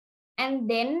 And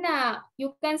then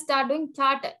you can start doing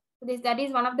charter. That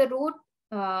is one of the route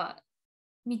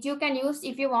which you can use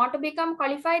if you want to become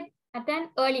qualified at an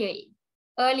early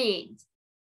age.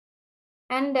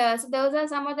 And so those are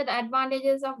some of the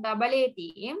advantages of AAT.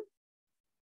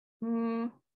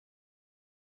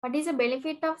 What is the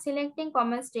benefit of selecting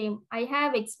commerce stream? I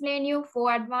have explained you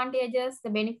 4 advantages,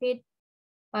 the benefit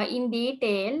in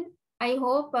detail. I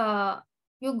hope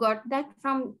you got that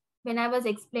from when I was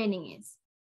explaining it.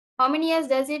 How many years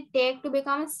does it take to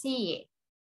become a CA?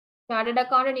 Chartered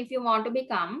accountant, if you want to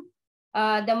become,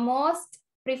 the most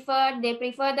preferred, they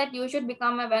prefer that you should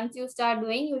become, once you start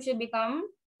doing, you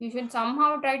should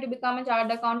somehow try to become a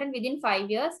chartered accountant within 5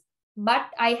 years. But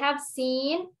I have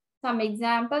seen some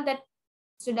example that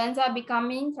students are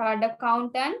becoming chartered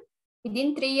accountant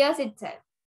within 3 years itself.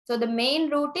 So the main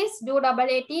route is do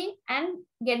AAT and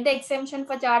get the exemption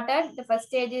for chartered. The first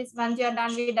stage is, once you are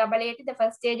done with AAT, the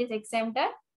first stage is exempted.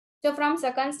 So from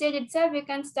second stage itself, you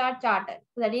can start chartered.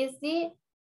 So that is the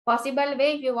possible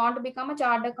way if you want to become a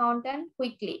chartered accountant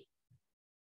quickly.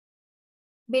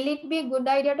 Will it be a good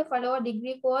idea to follow a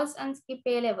degree course and skip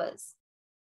A-levels?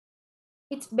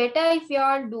 It's better if you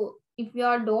all do. If you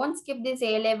all don't skip this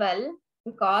A-level,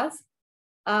 because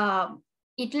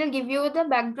it will give you the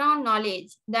background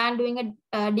knowledge than doing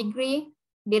a degree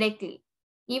directly.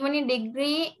 Even in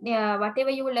degree, whatever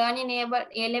you learn in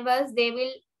A-levels, they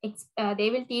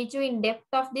will teach you in depth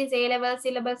of this A-level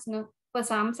syllabus for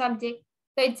some subject.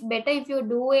 So it's better if you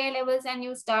do A-levels and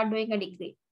you start doing a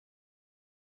degree.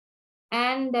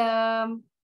 And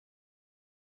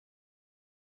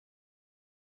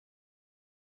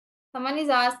someone is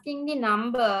asking the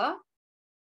number.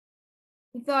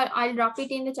 If I'll drop it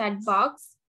in the chat box.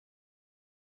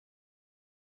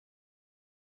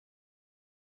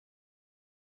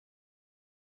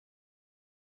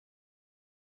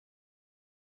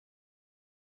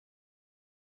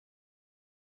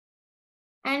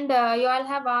 And you all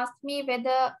have asked me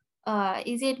whether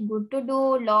is it good to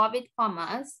do law with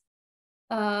commerce,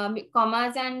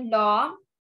 commerce and law.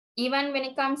 Even when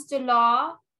it comes to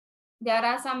law, there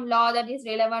are some law that is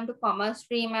relevant to commerce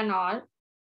stream and all.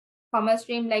 Commerce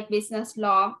stream like business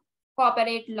law,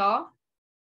 corporate law.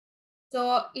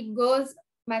 So it goes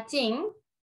matching.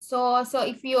 So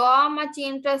if you are much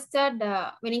interested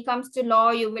when it comes to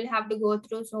law, you will have to go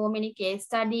through so many case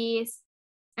studies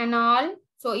and all.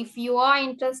 So if you are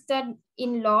interested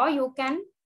in law, you can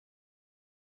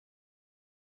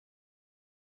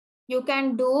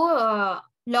do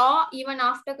law even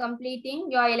after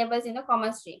completing your A-levels in the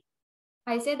commerce stream.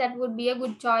 I say that would be a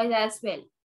good choice as well.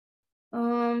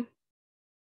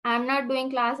 I'm not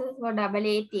doing classes for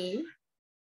AAT.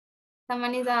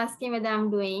 Someone is asking whether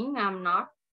I'm doing. I'm not.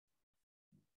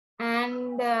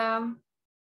 And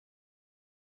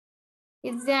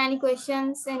is there any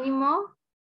questions anymore?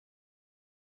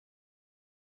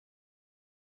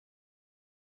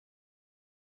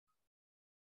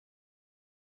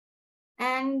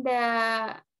 And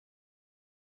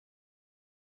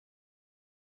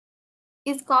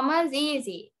is commerce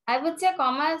easy? I would say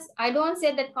commerce. I don't say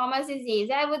that commerce is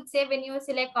easy. I would say when you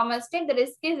select commerce stream, the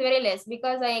risk is very less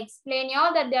because I explain you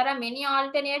that there are many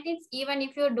alternatives even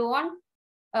if you don't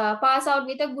pass out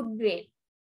with a good grade.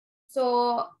 So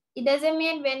it doesn't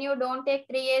mean when you don't take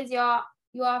 3 years, your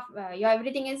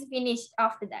everything is finished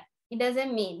after that. It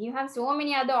doesn't mean you have so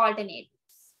many other alternatives.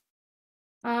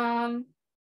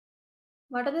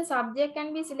 What are the subject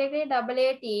can be selected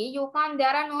AAT?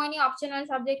 There are no any optional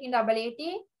subject in AAT.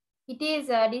 It is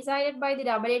decided by the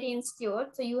AAT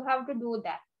Institute. So you have to do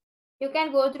that. You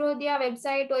can go through their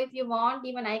website, or if you want,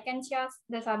 even I can share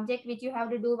the subject which you have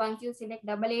to do once you select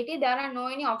AAT. There are no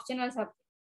any optional subjects.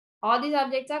 All the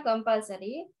subjects are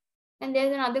compulsory. And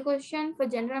there's another question for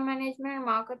general management and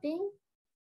marketing.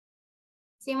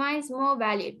 CIMA is more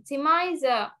valid. CIMA is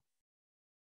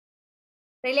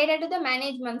related to the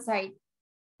management side,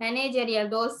 managerial,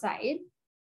 those side.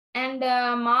 And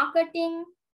marketing,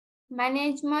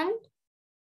 management,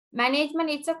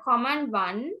 it's a common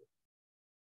one.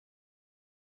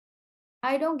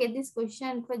 I don't get this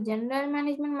question. For general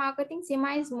management marketing,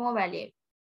 CIMA is more valid.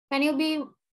 Can you be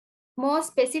more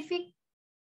specific?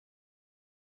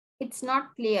 It's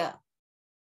not clear.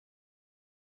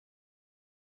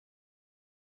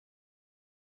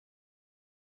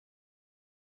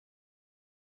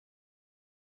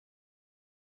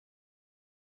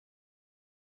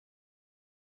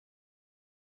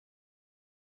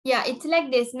 Yeah, it's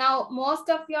like this. Now, most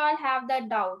of y'all have that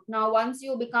doubt. Now, once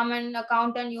you become an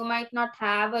accountant, you might not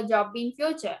have a job in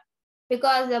future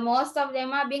because most of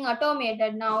them are being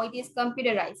automated. Now it is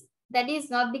computerized. That is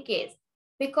not the case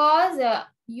because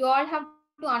you all have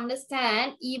to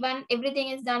understand even everything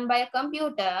is done by a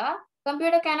computer.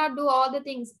 Computer cannot do all the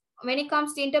things when it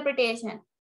comes to interpretation.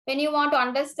 When you want to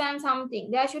understand something,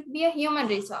 there should be a human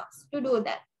resource to do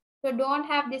that. So don't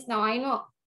have this now. I know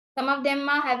some of them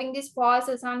are having this false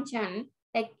assumption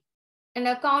like an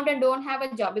accountant don't have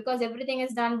a job because everything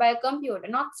is done by a computer.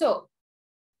 Not so.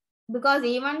 Because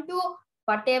even to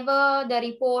whatever the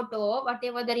report or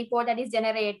whatever the report that is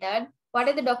generated, what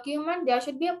is the document, there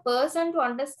should be a person to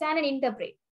understand and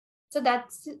interpret. So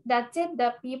that's it.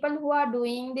 The people who are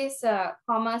doing this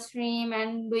commerce stream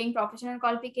and doing professional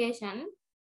qualification,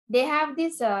 they have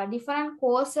these different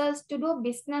courses to do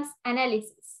business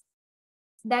analysis.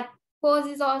 That course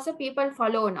is also people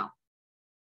follow now.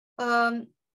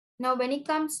 Now when it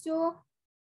comes to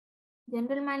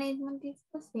general management, is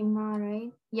the CIMA,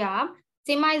 right? Yeah,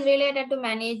 CIMA is related to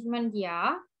management.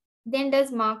 Yeah. Then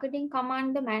does marketing come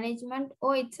under management?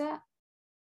 Oh, it's a,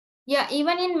 yeah,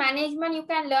 even in management, you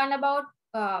can learn about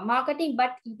marketing,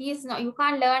 but it is not, you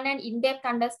can't learn an in-depth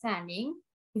understanding.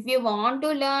 If you want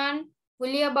to learn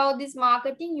fully about this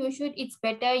marketing, it's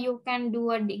better you can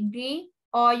do a degree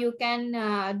or you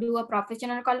can do a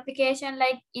professional qualification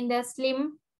like in the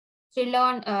Sri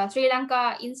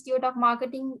Lanka Institute of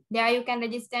Marketing. There you can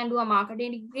register and do a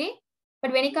marketing degree.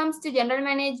 But when it comes to general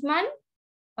management,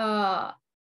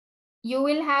 you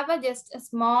will have just a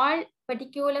small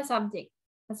particular subject.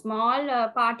 A small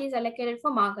part is allocated for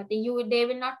marketing. They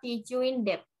will not teach you in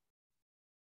depth.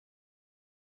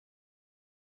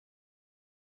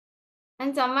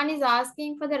 And someone is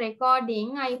asking for the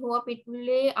recording. I hope it will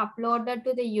be uploaded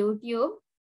to the YouTube.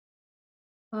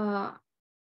 Am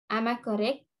I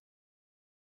correct?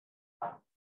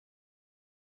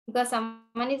 Because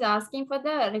someone is asking for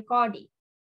the recording,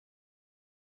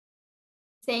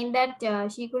 saying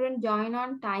that she couldn't join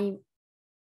on time.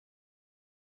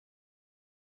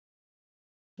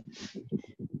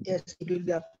 Yes, it will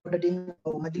be uploaded in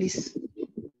Majlis.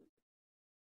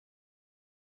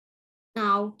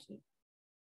 Okay.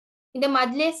 In the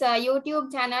Majlis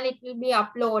YouTube channel, it will be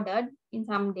uploaded in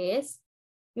some days.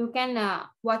 You can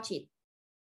watch it.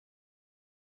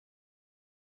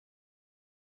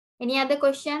 Any other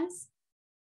questions?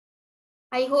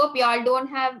 I hope you all don't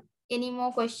have any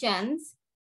more questions.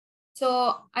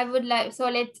 So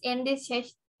let's end this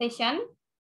session.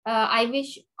 I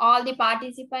wish all the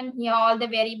participants here all the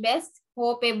very best.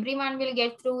 Hope everyone will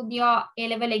get through your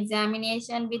A-level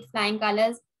examination with flying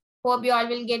colors. Hope you all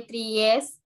will get 3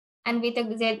 years and with a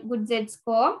good Z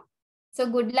score. So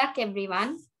good luck,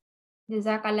 everyone.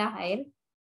 Jazakallah khair.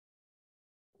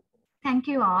 Thank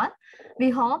you all. We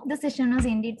hope the session was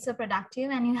indeed so productive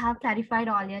and you have clarified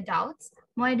all your doubts.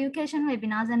 More education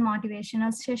webinars and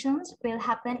motivational sessions will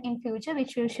happen in future,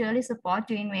 which will surely support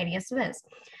you in various ways.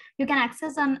 You can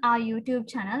access on our YouTube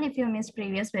channel if you missed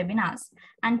previous webinars.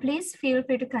 And please feel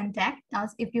free to contact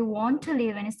us if you want to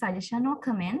leave any suggestion or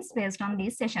comments based on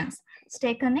these sessions.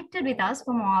 Stay connected with us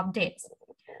for more updates.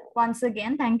 Once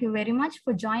again, thank you very much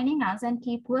for joining us and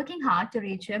keep working hard to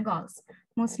reach your goals.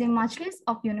 Muslim Majlis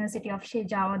of University of Sheikh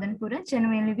Jawaharlal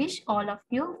genuinely wish all of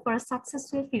you for a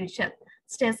successful future.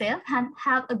 Stay safe and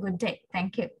have a good day.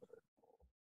 Thank you.